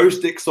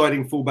most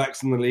exciting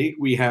fullbacks in the league.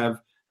 We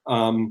have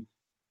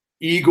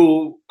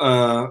Eagle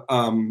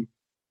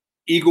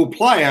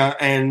player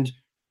and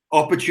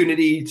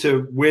opportunity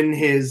to win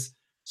his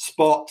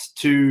spot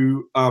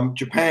to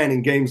Japan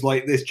in games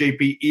like this,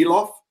 JP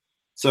Eloff,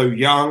 so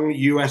young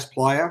US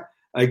player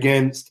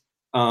against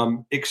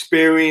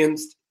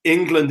experienced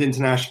England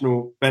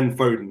international Ben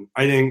Foden.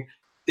 I think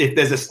if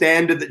there's a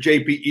standard that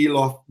JP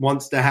Eloff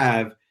wants to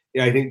have,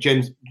 I think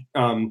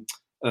Ben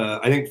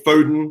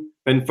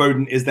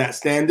Foden is that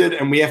standard.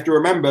 And we have to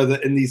remember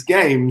that in these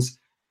games,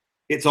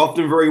 it's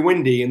often very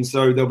windy. And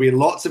so there'll be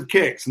lots of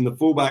kicks and the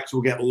fullbacks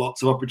will get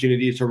lots of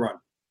opportunities to run.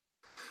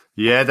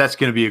 Yeah, that's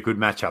going to be a good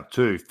matchup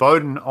too.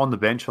 Foden on the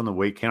bench on the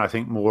weekend, I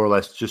think more or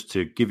less just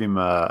to give him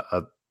a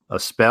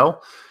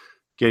spell,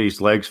 get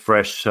his legs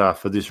fresh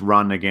for this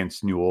run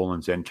against New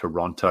Orleans and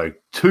Toronto.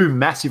 2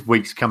 massive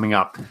weeks coming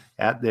up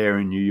out there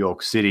in New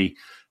York City.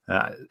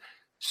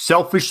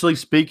 Selfishly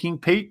speaking,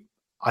 Pete,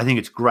 I think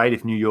it's great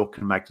if New York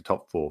can make the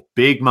top 4.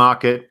 Big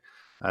market,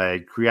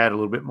 create a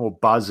little bit more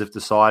buzz if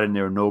the side in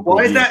their inaugural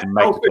Why is year that can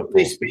make the top 4.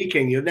 selfishly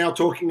speaking? You're now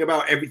talking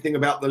about everything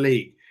about the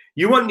league.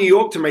 You want New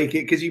York to make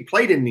it because you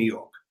played in New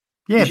York.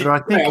 Yeah, but I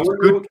think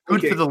it's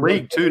good for the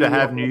league too to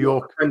have New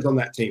York friends on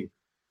that team.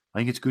 I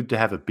think it's good to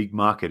have a big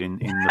market in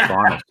the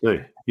finals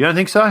too. You don't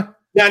think so?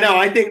 No.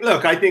 I think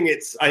that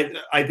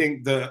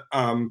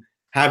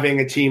having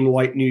a team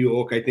like New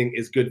York, I think,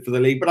 is good for the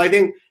league. But I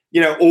think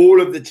all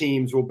of the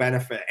teams will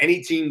benefit.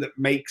 Any team that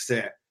makes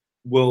it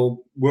will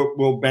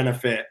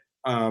benefit.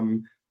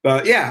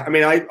 But yeah, I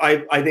mean,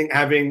 I think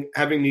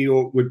having New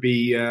York would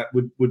be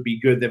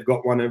good. They've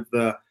got one of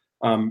the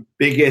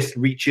biggest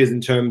reaches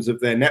in terms of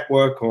their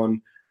network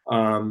on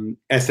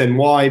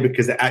SNY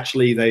because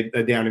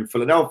they're down in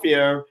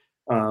Philadelphia.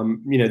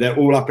 They're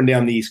all up and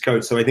down the East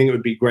Coast. So I think it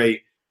would be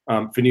great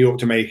for New York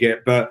to make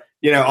it. But,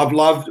 I've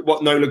loved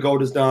what Nola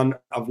Gold has done.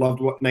 I've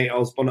loved what Nate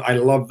Osborne. I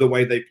love the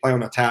way they play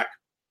on attack.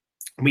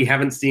 We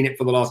haven't seen it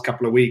for the last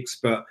couple of weeks,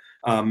 but,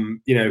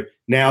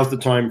 now's the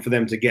time for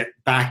them to get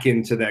back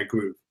into their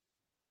groove.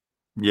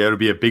 Yeah, it'll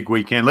be a big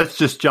weekend. Let's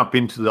just jump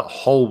into the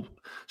whole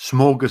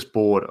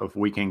smorgasbord of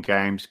weekend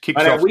games.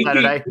 Kicks off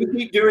Saturday. We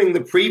keep doing the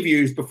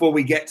previews before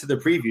we get to the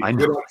previews. I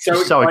know. We're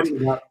so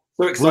excited about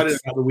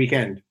the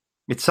weekend.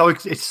 It's so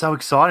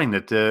exciting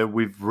that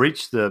we've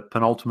reached the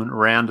penultimate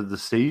round of the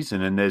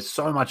season and there's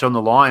so much on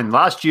the line.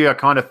 Last year, I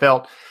kind of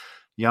felt,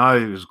 it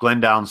was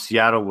Glendale and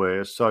Seattle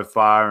were so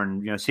far,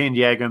 and San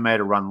Diego made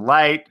a run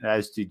late,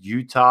 as did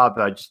Utah,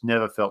 but I just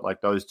never felt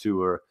like those two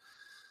were,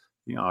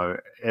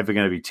 ever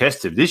going to be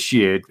tested. This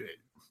year,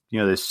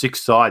 there's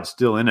 6 sides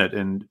still in it,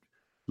 and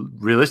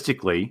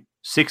realistically,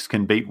 6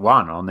 can beat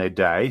 1 on their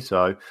day.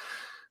 So,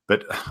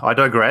 but I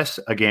digress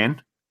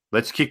again.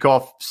 Let's kick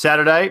off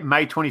Saturday,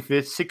 May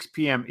 25th, 6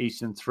 p.m.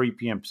 Eastern, 3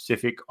 p.m.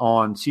 Pacific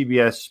on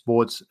CBS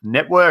Sports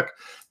Network.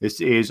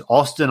 This is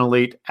Austin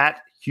Elite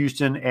at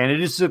Houston, and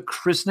it is a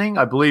christening.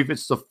 I believe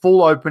it's the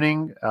full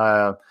opening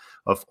of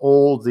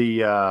all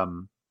the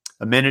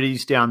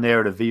amenities down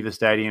there at Aviva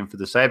Stadium for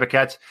the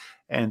SaberCats,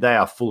 and they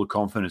are full of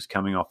confidence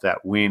coming off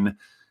that win.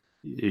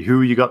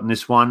 Who you got in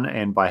this one,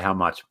 and by how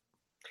much?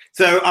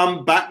 So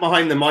I'm back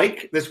behind the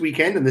mic this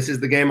weekend, and this is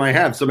the game I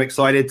have. So I'm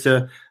excited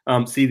to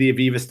see the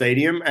Aviva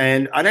Stadium,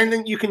 and I don't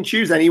think you can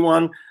choose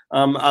anyone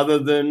other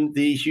than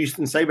the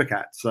Houston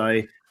SaberCats.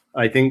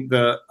 I think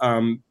that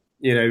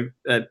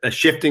a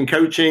shift in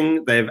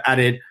coaching. They've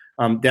added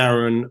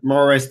Darren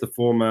Morris, the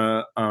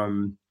former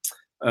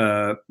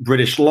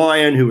British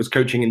Lion, who was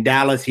coaching in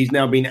Dallas. He's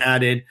now been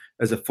added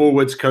as a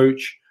forwards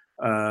coach.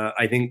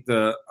 I think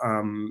that.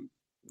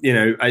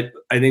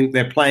 I think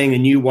they're playing a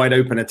new wide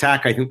open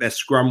attack. I think their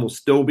scrum will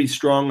still be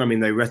strong. I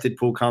mean, they rested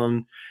Paul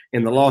Cullen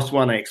in the last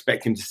one. I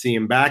expect him to see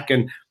him back.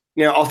 And,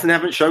 Austin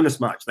haven't shown us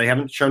much. They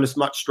haven't shown us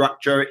much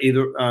structure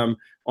either on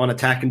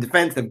attack and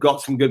defense. They've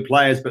got some good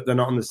players, but they're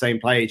not on the same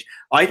page.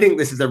 I think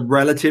this is a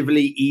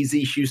relatively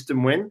easy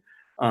Houston win.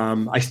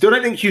 I still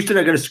don't think Houston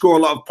are going to score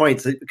a lot of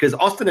points because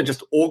Austin are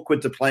just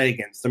awkward to play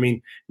against. I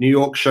mean, New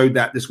York showed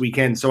that this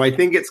weekend. So I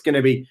think it's going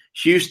to be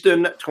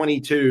Houston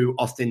 22,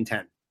 Austin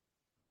 10.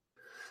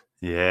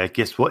 Yeah,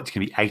 guess what? It's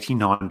going to be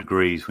 89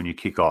 degrees when you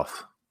kick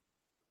off.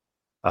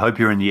 I hope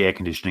you're in the air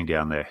conditioning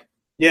down there.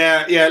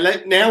 Yeah.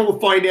 Now we'll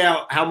find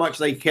out how much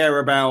they care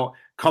about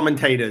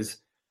commentators.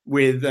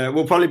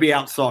 We'll probably be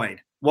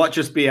outside. Watch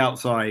us be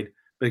outside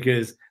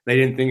because they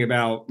didn't think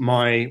about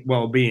my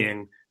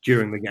well-being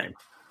during the game.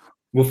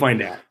 We'll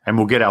find out. And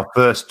we'll get our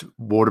first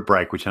water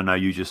break, which I know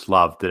you just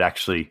love, that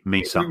actually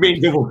means something.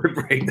 Means a water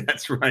break,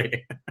 that's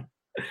right.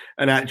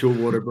 An actual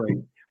water break.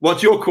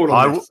 What's your call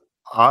on this?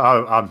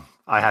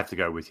 I have to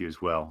go with you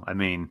as well. I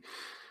mean,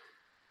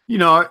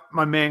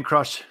 my man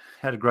crush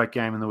had a great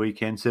game in the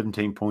weekend,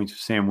 17 points for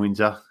Sam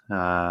Windsor.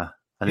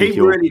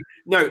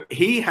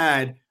 He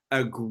had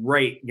a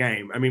great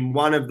game. I mean,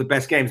 one of the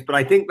best games, but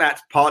I think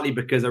that's partly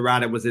because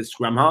Arata was his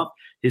scrum half.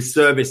 His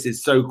service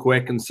is so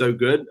quick and so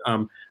good.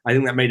 I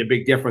think that made a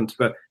big difference.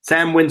 But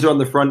Sam Windsor on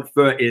the front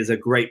foot is a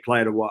great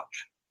player to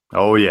watch.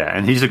 Oh, yeah.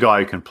 And he's a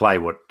guy who can play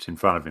what's in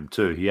front of him,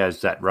 too. He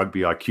has that rugby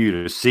IQ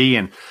to see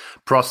and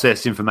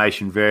process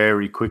information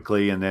very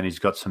quickly. And then he's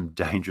got some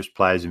dangerous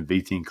players in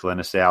VT and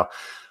Glenisau.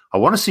 I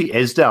want to see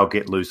Esdale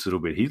get loose a little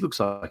bit. He looks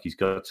like he's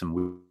got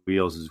some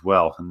wheels as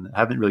well. And I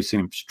haven't really seen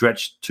him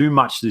stretch too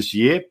much this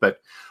year. But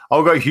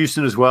I'll go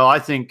Houston as well. I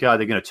think they're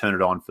going to turn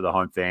it on for the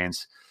home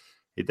fans.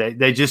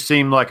 They just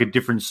seem like a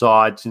different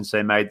side since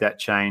they made that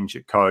change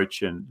at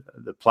coach, and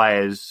the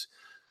players,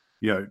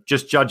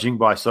 just judging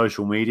by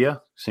social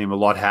media, seem a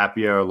lot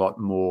happier, a lot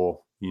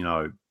more,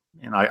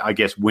 and I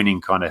guess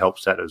winning kind of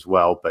helps that as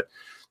well, but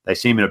they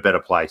seem in a better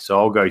place. So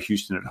I'll go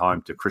Houston at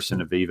home to Chris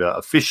and Aviva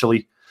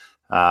officially.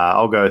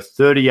 I'll go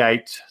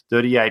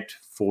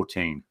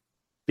 38-14.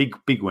 Big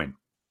win.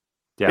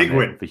 Big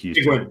win for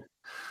Houston. Big win.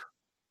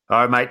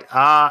 All right, mate.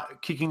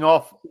 Kicking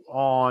off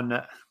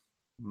on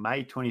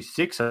May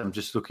 26th. I'm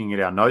just looking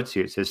at our notes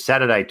here. It says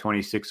Saturday,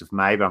 26th of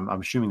May, but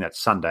I'm assuming that's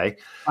Sunday.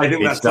 I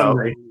think that's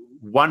Sunday.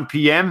 1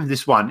 p.m.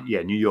 This one,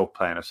 New York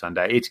playing on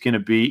Sunday. It's going to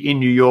be in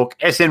New York,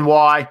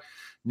 SNY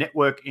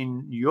Network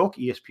in New York,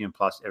 ESPN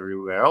Plus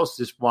everywhere else.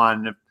 This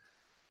one,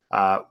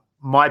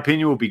 my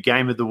opinion, will be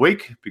game of the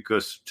week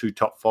because two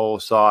top four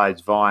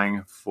sides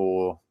vying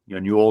for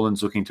New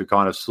Orleans looking to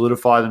kind of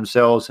solidify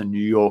themselves and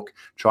New York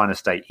trying to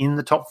stay in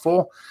the top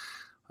four.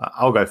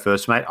 I'll go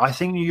first, mate. I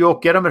think New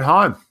York get them at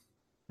home.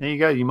 There you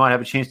go. You might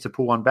have a chance to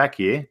pull one back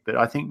here, but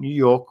I think New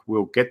York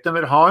will get them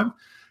at home.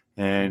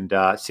 And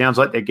it sounds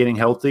like they're getting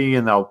healthy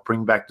and they'll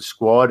bring back the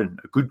squad and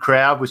a good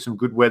crowd with some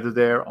good weather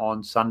there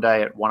on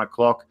Sunday at 1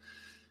 o'clock.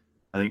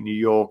 I think New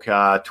York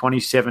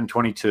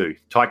 27-22.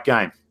 Tight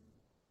game.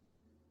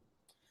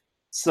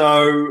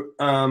 So,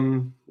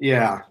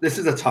 this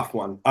is a tough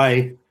one.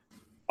 The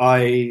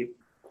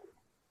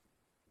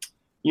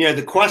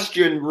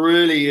question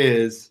really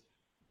is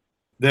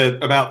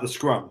about the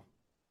scrum.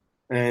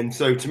 And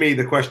so to me,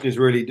 the question is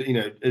really,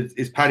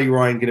 is Paddy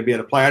Ryan going to be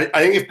able to play?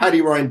 I think if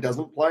Paddy Ryan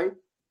doesn't play,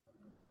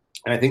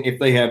 and I think if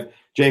they have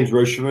James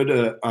Rochefort,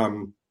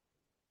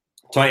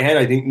 tight head,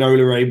 I think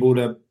Nola are able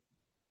to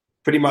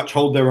pretty much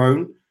hold their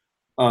own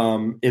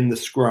in the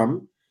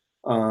scrum.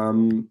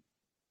 Well,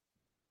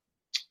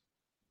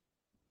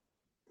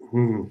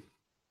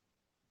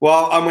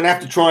 I'm going to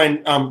have to try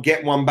and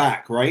get one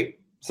back, right?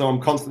 So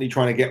I'm constantly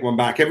trying to get one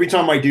back. Every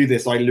time I do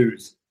this, I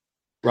lose,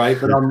 right?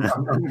 But I'm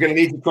going to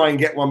need to try and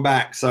get one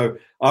back. So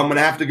I'm going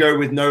to have to go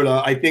with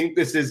Nola. I think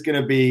this is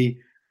going to be,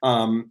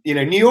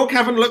 New York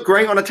haven't looked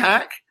great on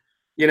attack.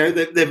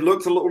 They've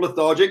looked a little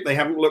lethargic. They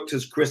haven't looked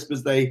as crisp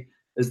as they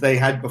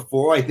had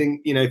before. I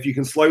think, if you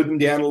can slow them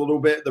down a little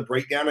bit, the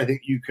breakdown, I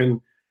think you can,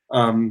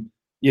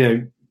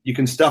 you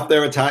can stuff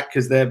their attack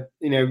because their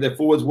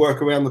forwards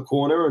work around the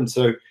corner. And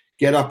so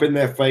get up in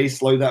their face,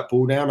 slow that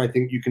ball down. I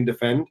think you can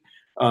defend.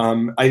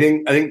 I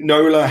think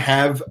Nola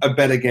have a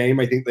better game.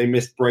 I think they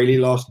missed Braley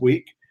last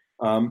week.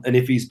 And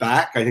if he's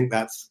back, I think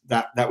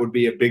that would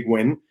be a big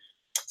win.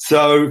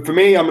 So for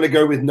me, I'm going to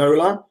go with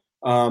Nola.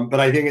 But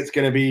I think it's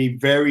going to be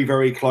very,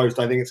 very close.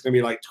 I think it's going to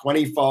be like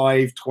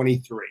 25-23.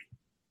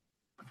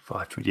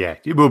 Yeah,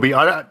 it will be.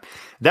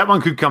 That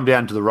one could come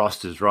down to the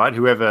rosters, right?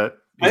 Whoever.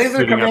 I think it's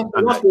going to come down to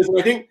the rosters. And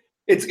I think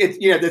it's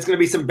there's going to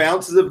be some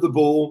bounces of the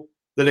ball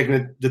that are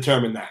going to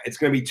determine that. It's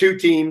going to be two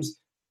teams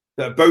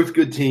that are both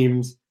good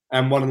teams,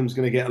 and one of them is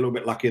going to get a little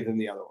bit luckier than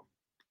the other one.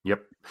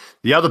 Yep.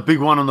 The other big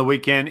one on the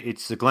weekend,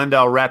 it's the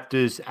Glendale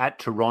Raptors at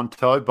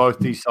Toronto. Both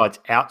these sides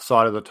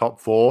outside of the top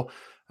four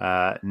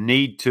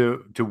need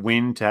to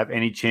win to have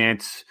any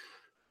chance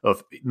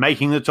of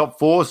making the top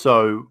four.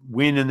 So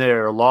win and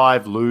they're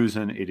alive, lose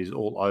and it is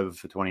all over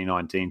for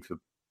 2019 for,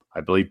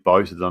 I believe,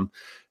 both of them.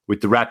 With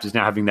the Raptors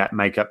now having that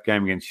makeup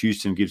game against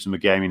Houston gives them a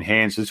game in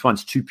hand. So this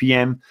one's 2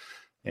 p.m.,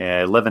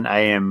 11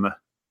 a.m.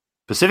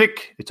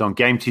 Pacific. It's on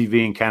Game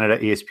TV in Canada,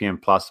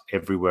 ESPN Plus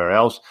everywhere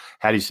else.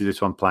 How do you see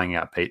this one playing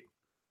out, Pete?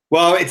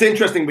 Well, it's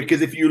interesting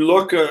because if you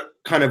look at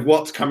kind of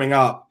what's coming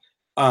up,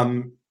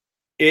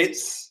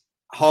 it's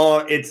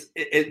hard.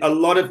 A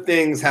lot of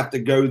things have to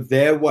go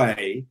their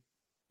way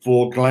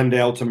for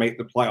Glendale to make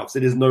the playoffs.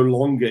 It is no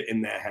longer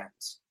in their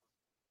hands,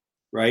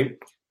 right?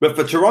 But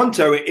for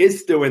Toronto, it is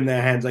still in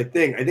their hands, I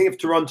think. I think if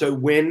Toronto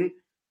win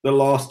the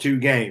last two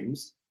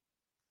games,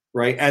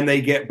 right, and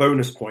they get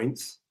bonus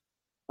points,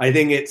 I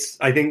think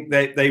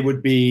that they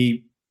would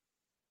be,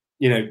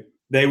 I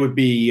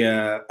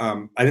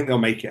think they'll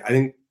make it. I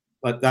think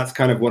that's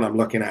kind of what I'm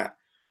looking at.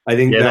 I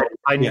think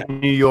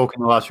New York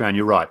in the last round.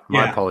 You're right.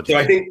 My apologies. So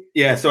I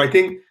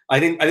think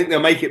they'll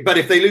make it. But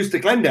if they lose to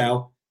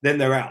Glendale, then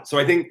they're out. So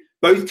I think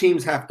both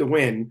teams have to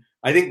win.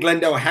 I think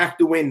Glendale have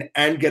to win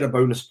and get a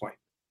bonus point.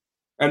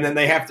 And then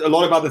a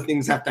lot of other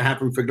things have to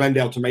happen for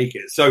Glendale to make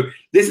it. So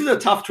this is a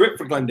tough trip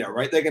for Glendale,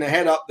 right? They're going to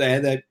head up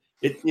there.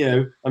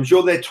 I'm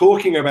sure they're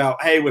talking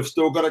about, hey, we've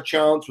still got a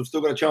chance,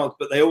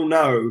 but they all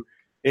know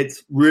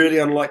it's really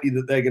unlikely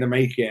that they're going to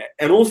make it.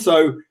 And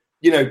also,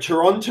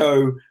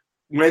 Toronto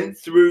went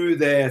through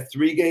their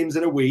 3 games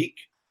in a week,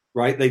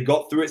 right? They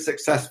got through it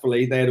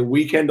successfully. They had a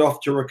weekend off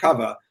to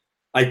recover.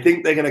 I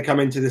think they're going to come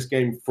into this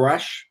game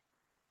fresh.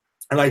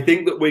 And I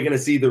think that we're going to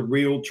see the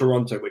real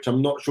Toronto, which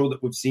I'm not sure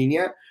that we've seen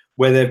yet,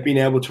 where they've been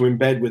able to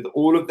embed with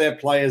all of their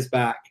players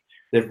back.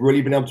 They've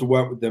really been able to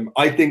work with them.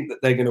 I think that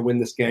they're going to win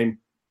this game.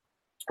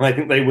 And I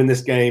think they win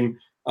this game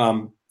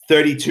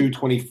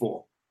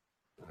 32-24.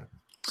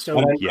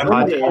 So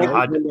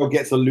Glendale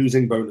gets a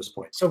losing bonus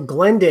point. So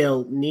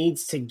Glendale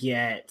needs to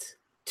get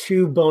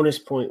 2 bonus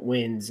point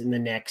wins in the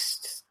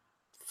next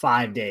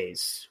 5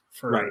 days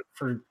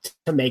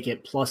to make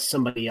it, plus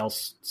somebody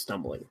else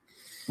stumbling.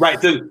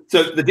 Right. So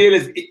the deal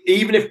is,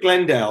 even if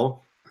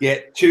Glendale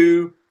get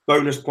 2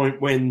 bonus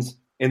point wins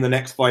in the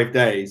next 5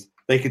 days,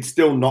 they could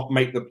still not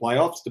make the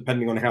playoffs,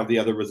 depending on how the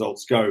other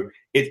results go.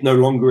 It's no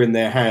longer in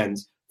their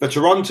hands. For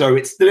Toronto,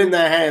 it's still in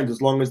their hands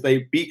as long as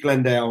they beat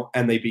Glendale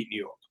and they beat New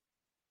York.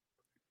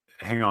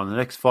 Hang on, the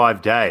next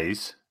 5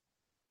 days?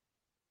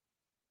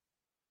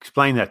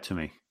 Explain that to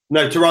me.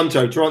 No,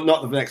 Toronto,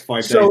 not the next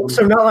 5 days.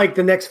 So not like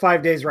the next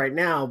 5 days right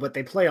now, but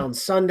they play on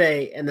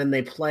Sunday and then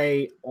they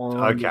play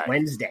on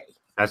Wednesday.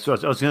 That's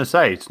what I was going to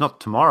say. It's not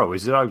tomorrow,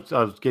 is it? I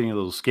was getting a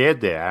little scared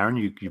there, Aaron.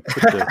 You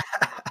put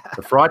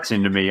the frights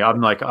into me.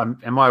 I'm like,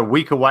 am I a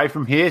week away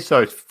from here?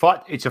 So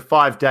it's a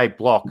 5-day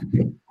block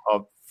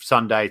of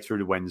Sunday through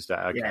to Wednesday.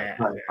 Okay, yeah.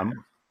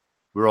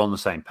 We're all on the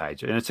same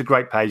page, and it's a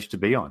great page to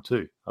be on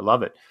too. I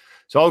love it.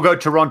 So I'll go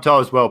Toronto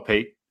as well,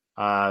 Pete.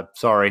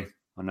 Sorry,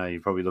 I know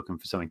you're probably looking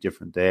for something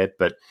different there,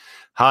 but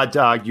hard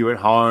to argue at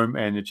home,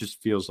 and it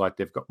just feels like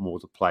they've got more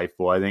to play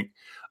for. I think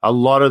a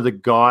lot of the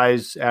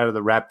guys out of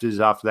the Raptors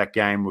after that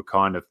game were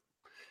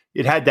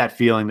it had that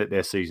feeling that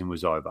their season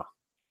was over.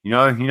 You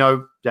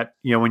know that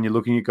when you're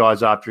looking at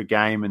guys after a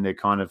game and they're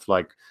kind of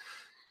like,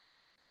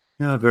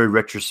 very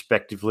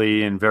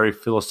retrospectively and very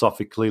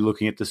philosophically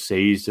looking at the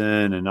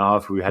season, and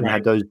if we hadn't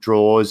had those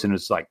draws, and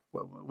it's like,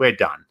 we're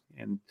done.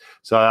 And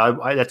so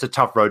that's a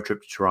tough road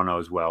trip to Toronto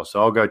as well. So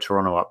I'll go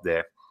Toronto up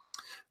there.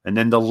 And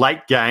then the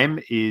late game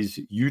is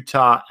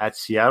Utah at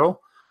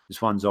Seattle.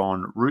 This one's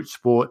on Root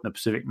Sport in the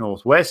Pacific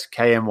Northwest,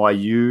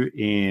 KMYU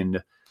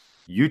in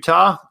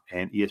Utah,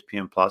 and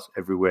ESPN Plus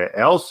everywhere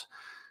else.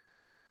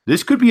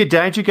 This could be a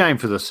danger game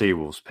for the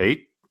Seawolves,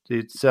 Pete.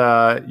 It's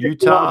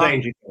Utah.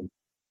 Danger game.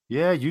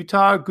 Yeah,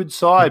 Utah, a good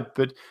side,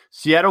 but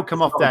Seattle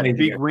come off that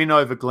big win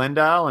over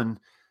Glendale, and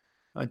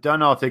I don't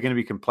know if they're going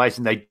to be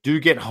complacent. They do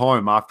get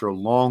home after a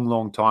long,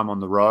 long time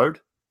on the road.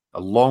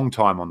 No,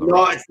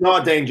 it's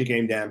not a danger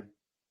game, Dan.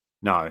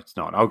 No, it's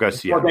not. I'll go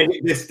Seattle.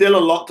 There's still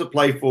a lot to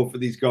play for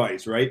these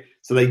guys, right?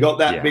 So they got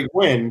that big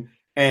win,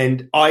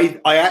 and I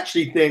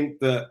actually think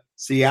that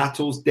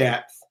Seattle's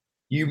depth,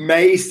 you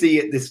may see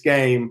at this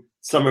game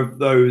some of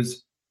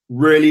those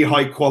really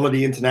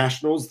high-quality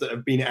internationals that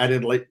have been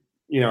added. Like,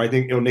 I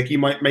think Nicky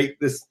might make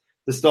this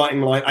the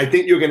starting line. I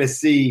think you're going to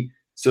see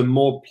some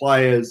more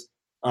players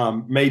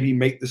maybe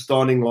make the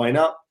starting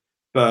lineup,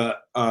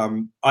 but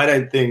I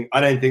don't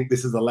think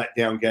this is a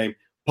letdown game.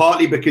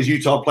 Partly because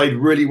Utah played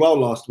really well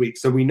last week,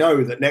 so we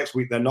know that next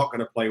week they're not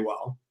going to play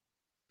well,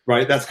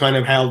 right? That's kind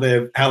of how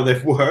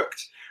they've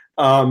worked,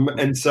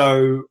 and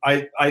so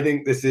I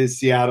think this is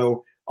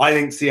Seattle. I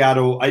think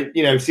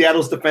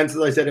Seattle's defense,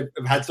 as I said,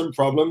 have had some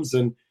problems,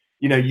 and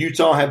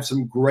Utah have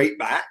some great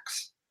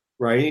backs,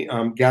 right?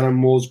 Gallon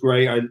Moore's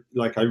great. I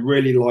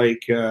really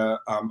like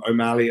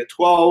O'Malley at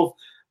 12.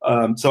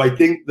 So I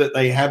think that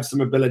they have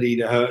some ability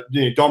to hurt.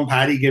 Don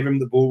Patty, give him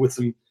the ball with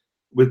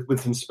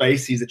some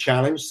space. He's a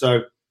challenge.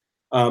 So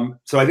I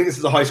think this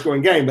is a high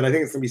scoring game, but I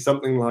think it's going to be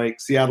something like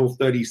Seattle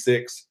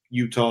 36,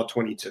 Utah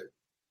 22.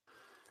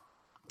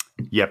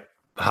 Yep.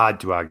 Hard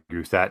to argue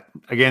with that.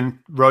 Again,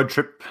 road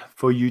trip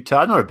for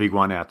Utah. Not a big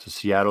one out to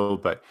Seattle,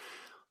 but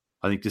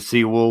I think the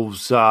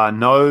Seawolves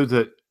know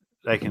that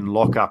they can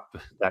lock up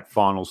that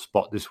final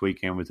spot this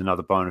weekend with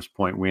another bonus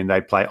point win.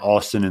 They play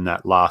Austin in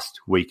that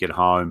last week at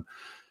home.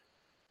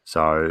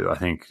 So I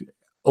think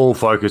all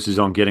focus is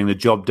on getting the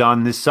job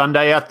done this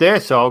Sunday out there.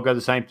 So I'll go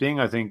the same thing.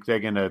 I think they're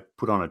going to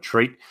put on a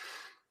treat.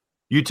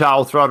 Utah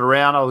will throw it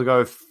around. I'll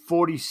go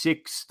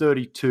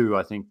 46-32.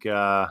 I think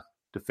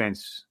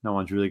defense, no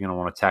one's really going to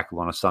want to tackle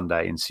on a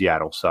Sunday in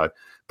Seattle. So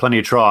plenty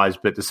of tries,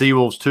 but the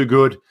Seawolves too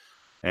good.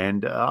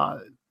 And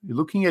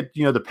looking at,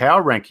 the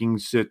power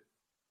rankings that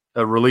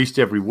are released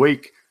every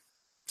week,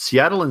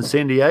 Seattle and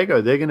San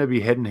Diego, they're going to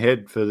be head and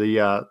head for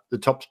the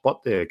top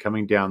spot there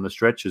coming down the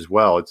stretch as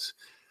well. It's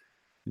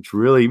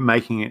really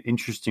making an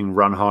interesting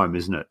run home,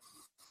 isn't it?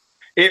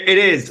 It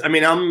is. I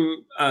mean,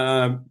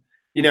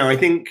 I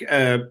think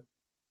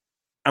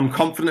I'm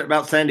confident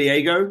about San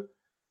Diego,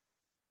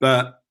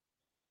 but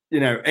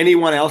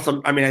anyone else,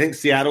 I think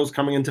Seattle's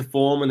coming into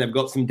form and they've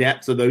got some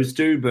depth of those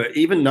two, but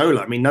even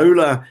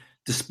NOLA,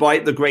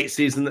 despite the great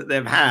season that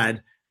they've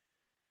had,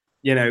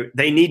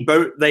 they need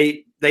both.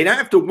 They don't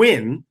have to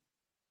win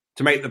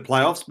to make the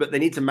playoffs, but they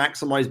need to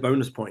maximize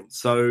bonus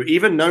points. So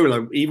even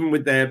NOLA, even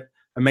with their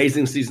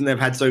amazing season they've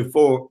had so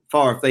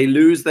far, if they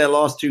lose their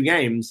last 2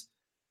 games,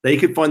 they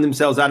could find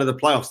themselves out of the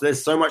playoffs.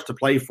 There's so much to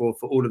play for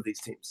all of these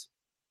teams.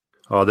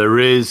 Oh, there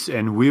is,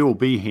 and we will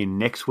be here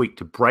next week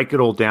to break it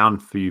all down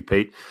for you,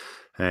 Pete.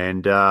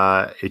 And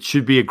it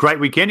should be a great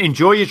weekend.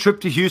 Enjoy your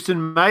trip to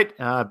Houston, mate.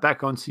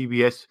 Back on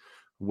CBS,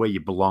 where you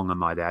belong, I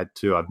might add,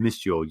 too. I've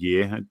missed you all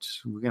year.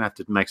 We're going to have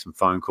to make some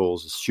phone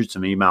calls, shoot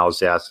some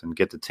emails out, and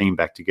get the team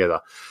back together.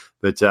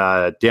 But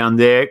down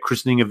there,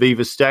 christening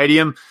Aviva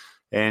Stadium,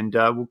 and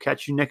we'll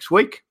catch you next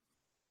week.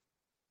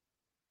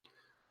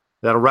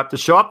 That'll wrap the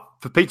show up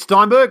for Pete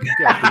Steinberg,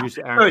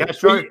 producer Aaron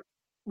Castro.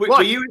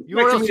 Were you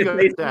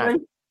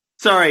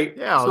Sorry,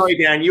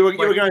 Dan. You were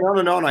going on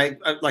and on.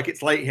 Like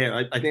it's late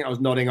here. I think I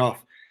was nodding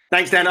off.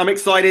 Thanks, Dan. I'm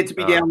excited to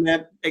be down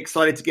there.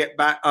 Excited to get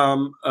back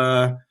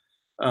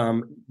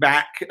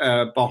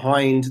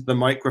behind the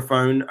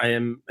microphone. I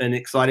am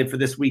excited for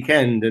this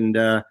weekend.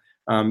 And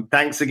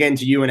thanks again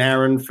to you and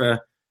Aaron for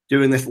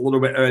doing this a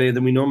little bit earlier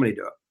than we normally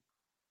do it.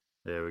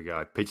 There we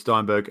go. Pete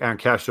Steinberg, Aaron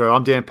Castro.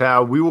 I'm Dan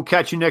Power. We will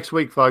catch you next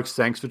week, folks.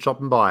 Thanks for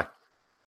chopping by.